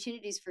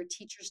opportunities for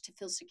teachers to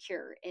feel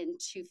secure and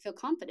to feel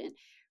confident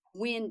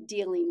when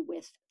dealing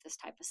with this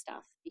type of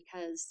stuff.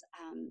 Because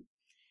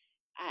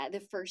the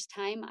first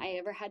time I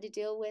ever had to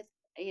deal with,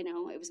 it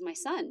was my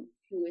son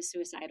who was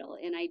suicidal.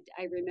 And I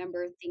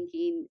remember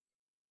thinking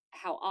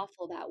how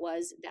awful that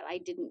was, that I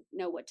didn't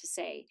know what to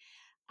say.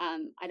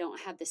 I don't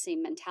have the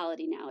same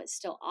mentality now. It's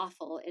still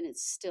awful, and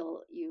it's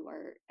still,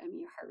 your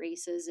heart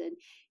races, and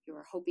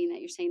you're hoping that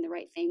you're saying the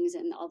right things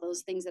and all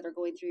those things that are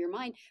going through your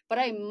mind. But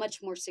I'm much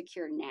more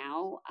secure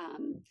now,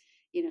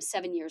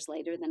 7 years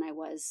later than I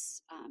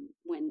was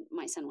when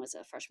my son was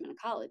a freshman in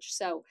college.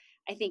 So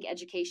I think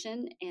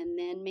education, and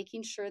then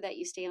making sure that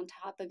you stay on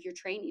top of your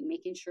training,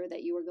 making sure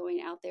that you are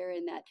going out there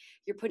and that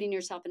you're putting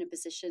yourself in a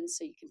position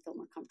so you can feel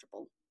more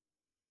comfortable.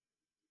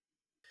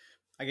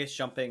 I guess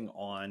jumping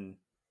on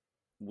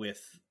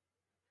with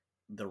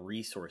the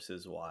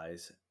resources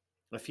wise,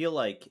 I feel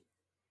like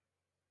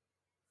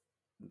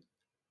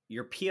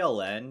your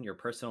PLN, your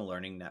personal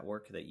learning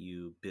network that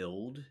you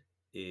build,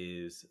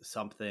 is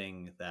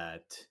something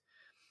that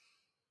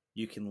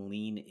you can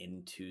lean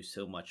into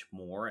so much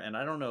more. And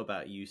I don't know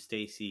about you,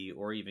 Stacy,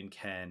 or even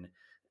Ken,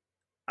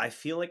 I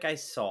feel like I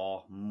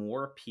saw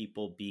more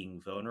people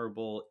being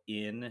vulnerable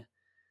in,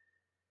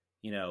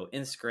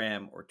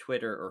 Instagram or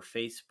Twitter or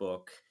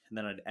Facebook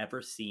than I'd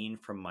ever seen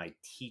from my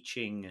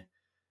teaching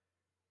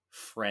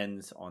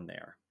friends on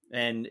there.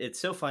 And it's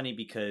so funny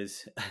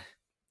because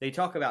they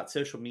talk about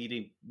social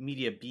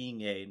media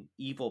being an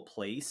evil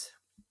place.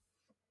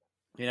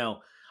 I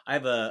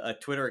have a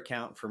Twitter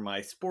account for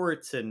my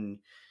sports and,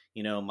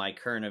 my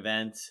current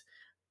events.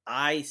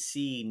 I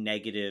see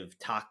negative,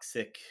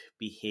 toxic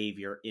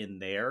behavior in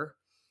there.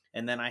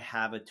 And then I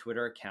have a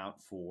Twitter account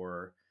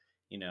for,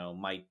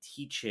 my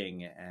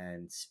teaching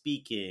and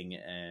speaking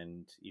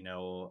and,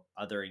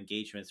 other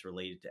engagements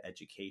related to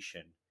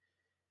education.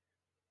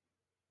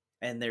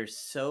 And there's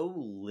so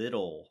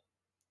little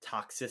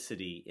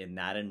toxicity in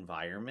that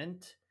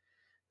environment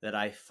that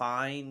I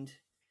find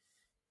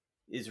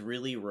is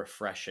really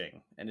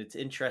refreshing. And it's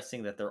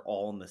interesting that they're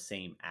all in the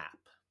same app.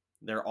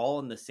 They're all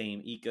in the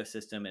same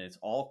ecosystem, and it's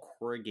all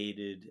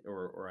corrugated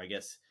or I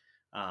guess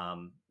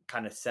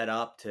kind of set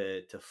up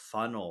to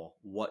funnel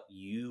what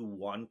you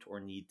want or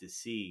need to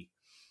see.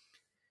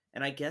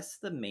 And I guess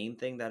the main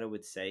thing that I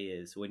would say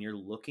is when you're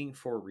looking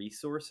for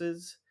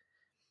resources,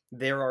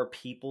 there are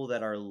people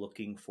that are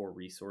looking for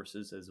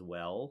resources as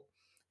well.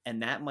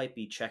 And that might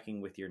be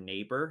checking with your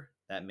neighbor.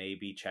 That may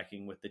be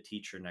checking with the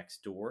teacher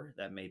next door.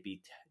 That may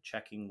be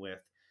checking with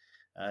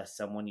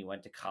someone you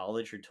went to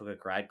college or took a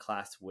grad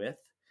class with.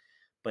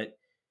 But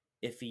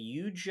if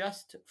you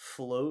just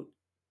float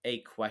a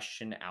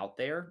question out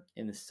there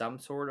in some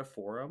sort of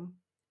forum,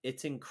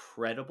 it's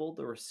incredible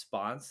the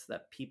response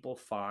that people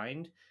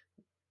find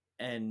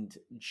and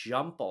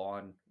jump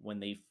on when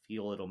they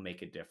feel it'll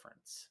make a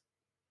difference.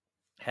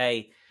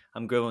 Hey,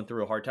 I'm going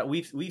through a hard time.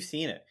 We've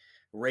seen it.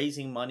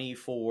 Raising money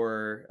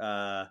for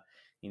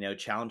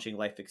challenging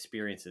life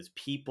experiences.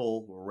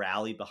 People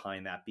rally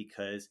behind that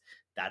because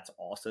that's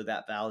also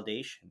that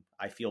validation.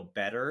 I feel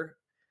better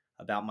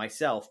about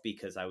myself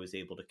because I was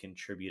able to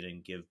contribute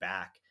and give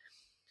back.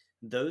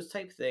 Those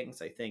type things,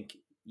 I think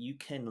you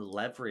can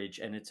leverage,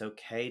 and it's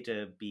okay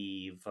to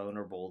be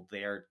vulnerable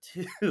there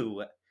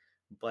too.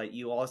 But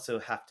you also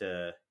have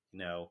to,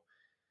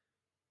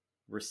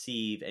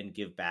 receive and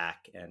give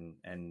back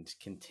and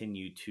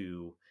continue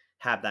to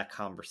have that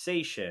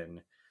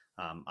conversation,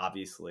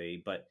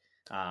 obviously. But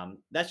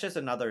that's just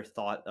another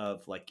thought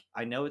of like,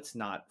 I know it's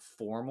not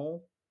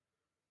formal,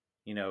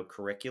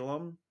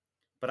 curriculum,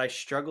 but I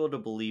struggle to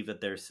believe that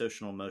their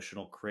social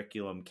emotional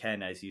curriculum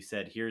can, as you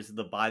said, here's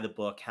the by the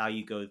book, how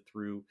you go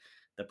through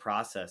the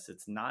process.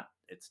 It's not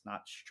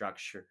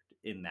structured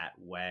in that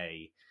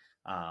way.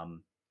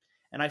 And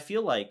I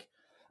feel like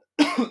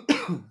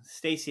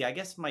Stacy, I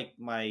guess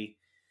my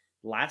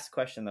last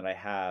question that I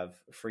have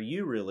for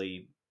you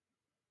really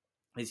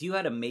is, you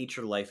had a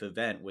major life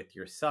event with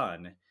your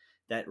son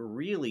that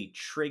really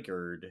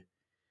triggered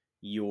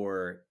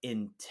your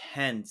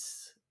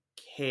intense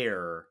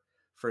care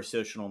for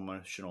social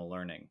emotional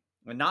learning.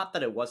 And not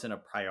that it wasn't a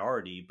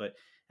priority, but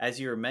as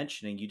you were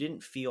mentioning, you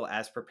didn't feel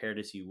as prepared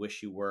as you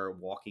wish you were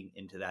walking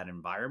into that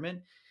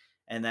environment,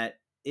 and that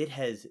it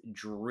has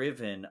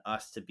driven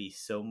us to be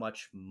so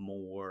much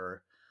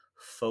more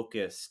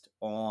focused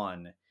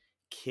on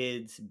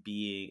kids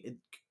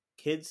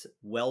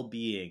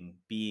well-being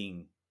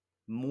being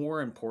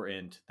more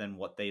important than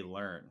what they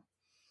learn.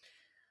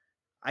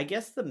 I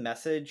guess the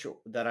message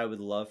that I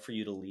would love for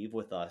you to leave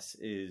with us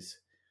is,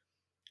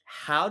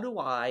 how do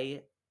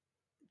I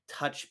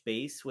touch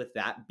base with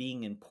that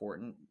being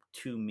important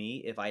to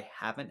me if I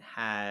haven't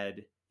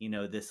had,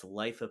 this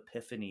life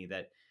epiphany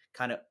that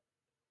kind of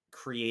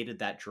created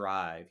that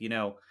drive?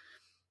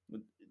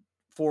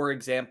 For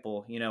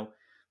example,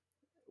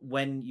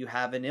 when you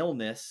have an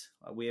illness,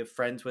 we have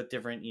friends with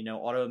different,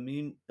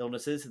 autoimmune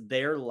illnesses,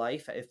 their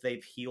life, if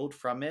they've healed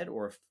from it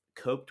or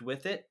coped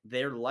with it,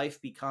 their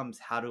life becomes,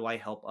 how do I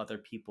help other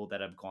people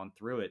that have gone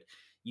through it?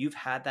 You've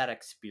had that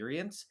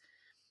experience.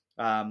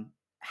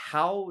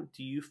 How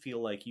do you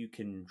feel like you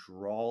can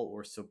draw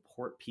or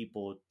support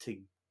people to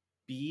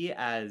be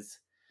as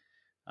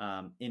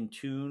in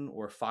tune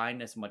or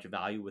find as much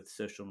value with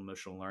social and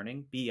emotional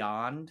learning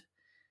beyond,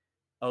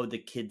 oh, the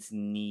kids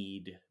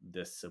need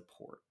this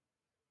support?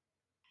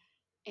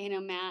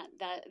 Matt,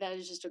 that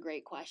is just a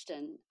great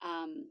question.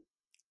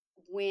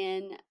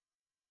 When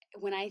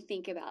when I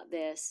think about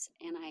this,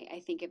 and I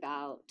think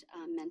about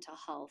mental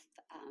health,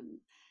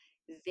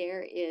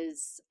 there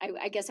is,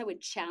 I guess I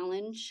would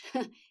challenge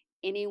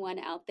anyone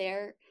out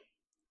there,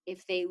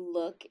 if they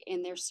look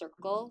in their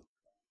circle,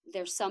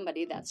 there's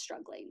somebody that's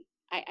struggling.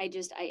 I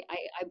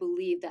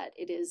believe that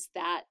it is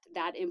that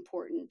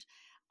important,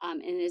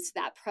 and it's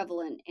that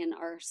prevalent in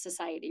our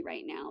society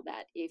right now,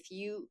 that if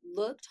you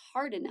looked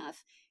hard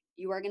enough,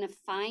 you are going to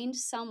find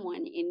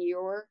someone in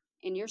your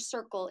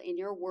circle, in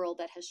your world,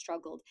 that has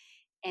struggled,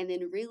 and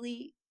then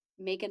really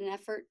make an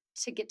effort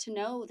to get to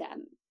know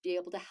them, be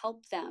able to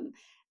help them,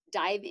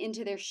 dive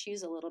into their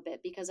shoes a little bit,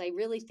 because I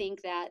really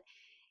think that,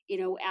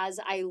 as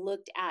I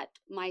looked at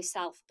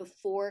myself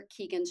before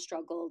Keegan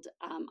struggled,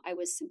 I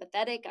was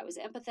sympathetic, I was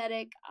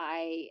empathetic,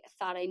 I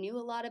thought I knew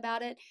a lot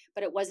about it,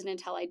 but it wasn't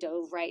until I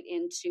dove right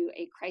into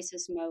a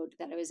crisis mode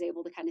that I was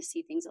able to kind of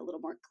see things a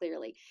little more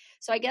clearly.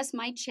 So I guess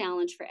my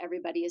challenge for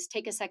everybody is,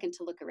 take a second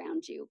to look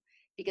around you,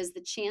 because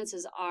the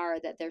chances are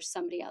that there's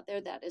somebody out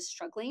there that is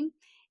struggling,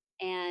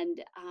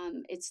 and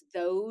it's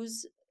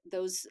those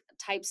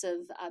types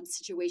of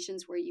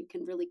situations where you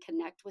can really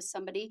connect with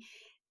somebody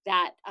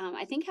that,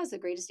 I think, has the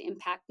greatest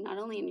impact, not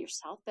only in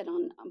yourself but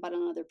on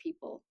other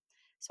people.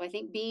 So I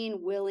think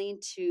being willing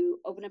to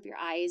open up your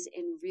eyes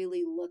and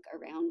really look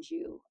around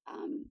you,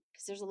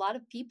 because there's a lot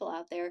of people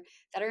out there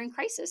that are in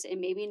crisis,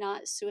 and maybe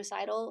not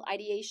suicidal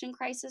ideation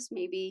crisis.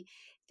 Maybe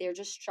they're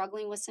just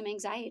struggling with some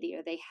anxiety,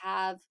 or they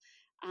have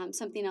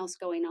something else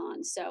going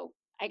on. So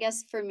I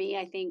guess for me,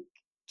 I think,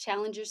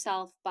 challenge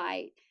yourself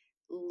by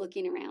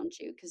looking around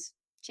you, because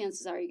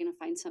chances are you're going to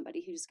find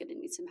somebody who's going to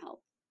need some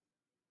help.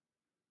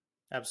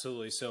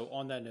 Absolutely. So,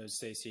 on that note,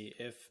 Stacy,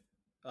 if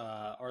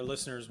our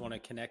listeners want to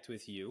connect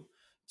with you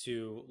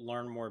to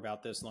learn more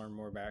about this, learn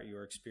more about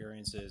your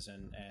experiences,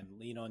 and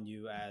lean on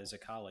you as a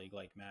colleague,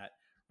 like Matt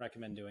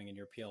recommend doing in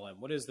your PLM,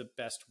 what is the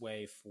best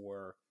way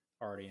for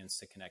our audience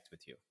to connect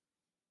with you?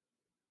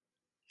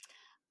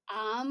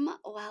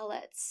 Well,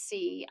 let's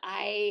see.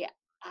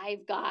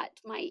 I've got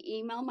my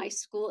email, my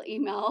school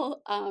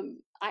email.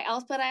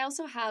 But I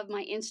also have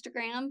my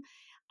Instagram,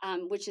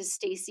 which is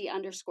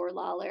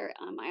Stacy_Lawler.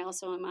 I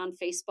also am on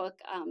Facebook.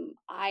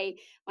 My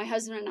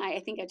husband and I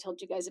think I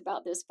told you guys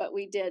about this, but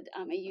we did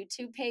a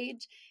YouTube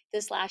page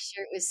this last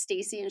year. It was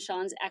Stacy and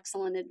Sean's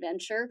Excellent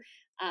Adventure,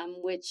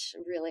 which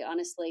really,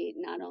 honestly,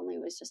 not only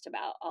was just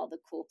about all the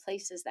cool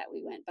places that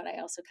we went, but I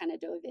also kind of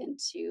dove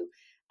into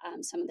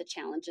some of the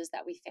challenges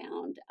that we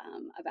found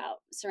about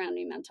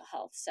surrounding mental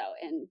health. So,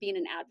 and being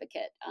an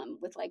advocate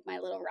with, like, my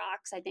little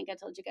rocks, I think I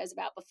told you guys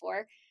about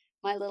before,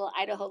 my little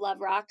Idaho Love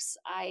Rocks.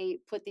 I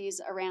put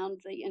these around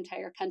the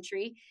entire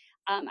country.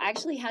 I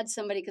actually had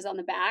somebody, because on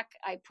the back,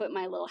 I put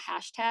my little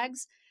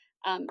hashtags.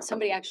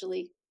 Somebody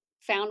actually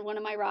found one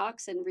of my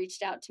rocks and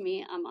reached out to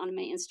me on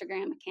my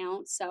Instagram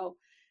account. So,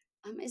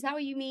 is that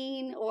what you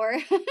mean? Or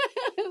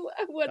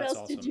what That's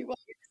else did awesome. you want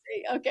me to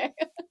say? Okay.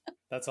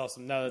 That's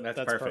awesome. No, that's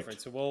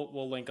perfect. So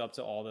we'll link up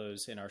to all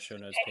those in our show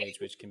notes page,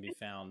 which can be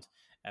found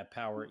at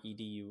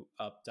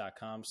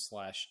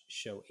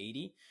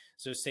powereduup.com/show80.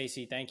 So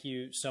Stacy, thank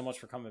you so much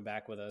for coming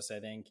back with us. I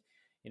think,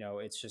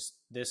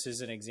 this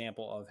is an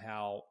example of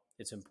how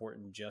it's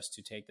important just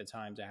to take the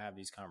time to have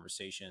these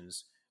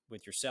conversations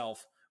with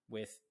yourself,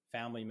 with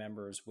family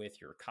members, with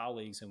your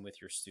colleagues, and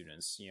with your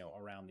students,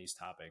 around these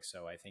topics.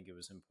 So I think it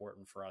was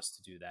important for us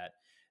to do that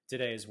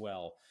today as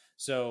well.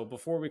 So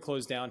before we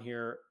close down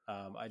here,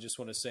 I just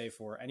want to say,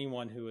 for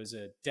anyone who is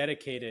a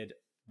dedicated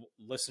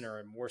listener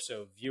and more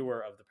so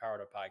viewer of the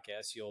Powered Up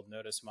podcast, you'll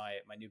notice my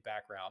new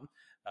background.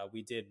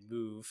 We did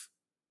move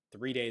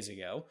 3 days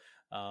ago.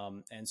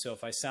 And so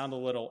if I sound a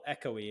little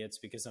echoey, it's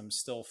because I'm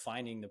still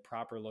finding the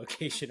proper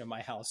location of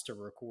my house to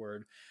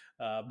record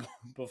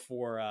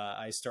before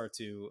I start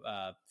to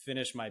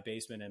finish my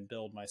basement and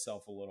build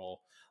myself a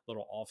little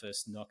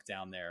office nook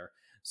down there.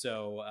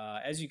 So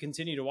as you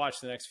continue to watch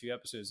the next few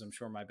episodes, I'm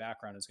sure my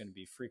background is going to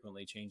be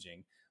frequently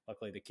changing.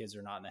 Luckily, the kids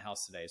are not in the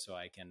house today, so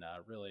I can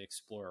really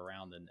explore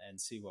around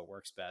and see what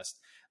works best.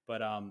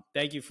 But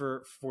thank you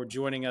for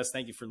joining us.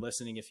 Thank you for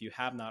listening. If you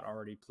have not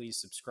already, please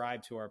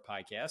subscribe to our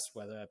podcast,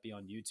 whether that be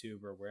on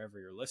YouTube or wherever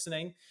you're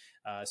listening.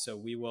 So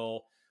we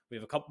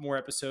have a couple more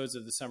episodes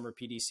of the Summer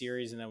PD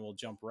series, and then we'll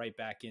jump right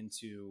back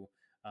into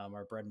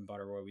our bread and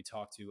butter, where we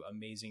talk to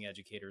amazing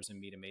educators and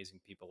meet amazing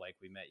people like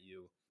we met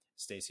you,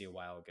 Stacy, a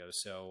while ago.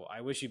 So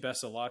I wish you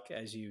best of luck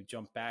as you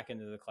jump back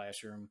into the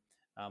classroom.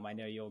 I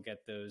know you'll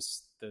get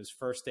those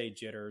first day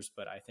jitters,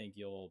 but I think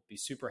you'll be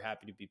super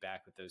happy to be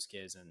back with those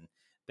kids, and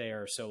they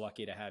are so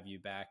lucky to have you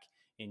back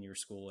in your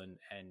school and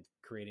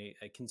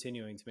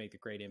continuing to make the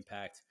great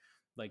impact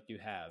like you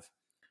have.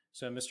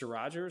 So, Mr.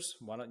 Rogers,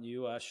 why don't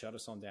you shut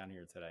us on down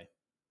here today?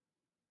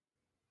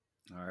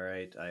 All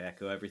right, I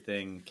echo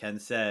everything Ken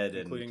said,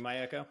 including my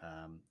echo.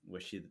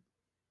 Wish you.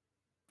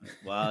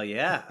 Well,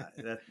 yeah,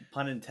 that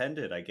pun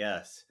intended, I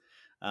guess.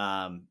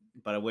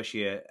 But I wish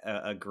you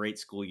a great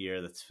school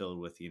year that's filled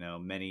with,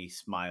 many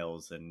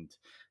smiles and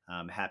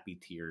happy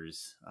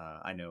tears.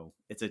 I know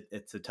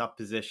it's a tough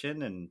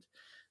position, and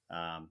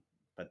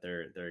but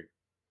they're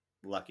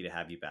lucky to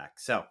have you back.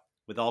 So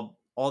with all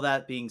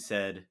that being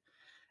said,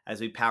 as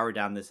we power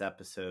down this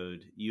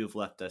episode, you have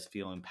left us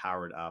feeling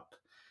powered up.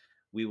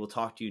 We will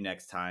talk to you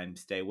next time.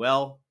 Stay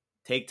well,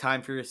 take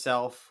time for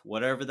yourself,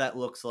 whatever that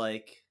looks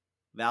like.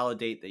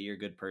 Validate that you're a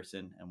good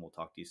person, and we'll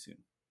talk to you soon.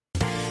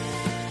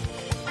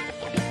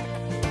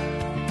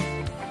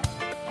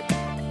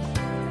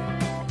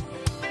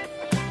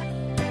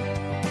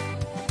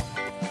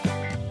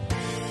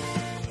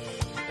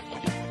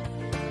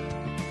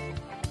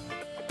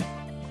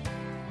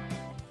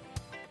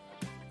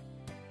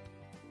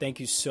 Thank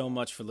you so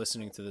much for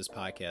listening to this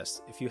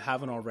podcast. If you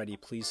haven't already,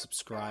 please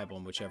subscribe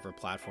on whichever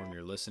platform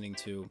you're listening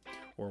to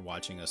or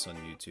watching us on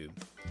YouTube.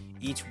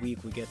 Each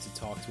week, we get to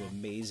talk to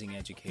amazing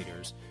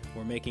educators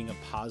who are making a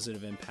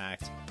positive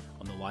impact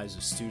on the lives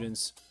of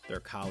students,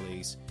 their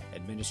colleagues,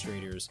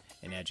 administrators,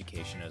 and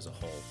education as a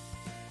whole.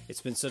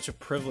 It's been such a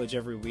privilege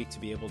every week to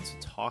be able to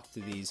talk to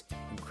these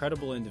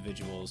incredible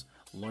individuals,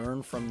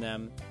 learn from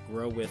them,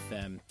 grow with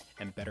them,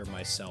 and better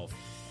myself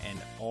and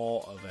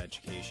all of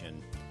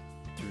education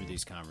through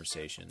these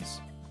conversations.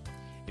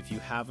 If you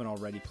haven't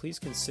already, please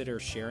consider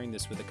sharing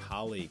this with a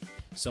colleague,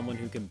 someone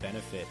who can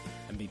benefit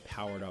and be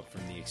powered up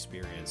from the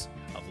experience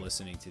of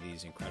listening to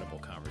these incredible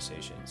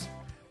conversations.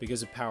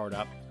 Because of Powered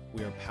Up,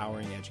 we are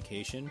powering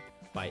education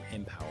by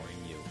empowering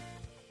you.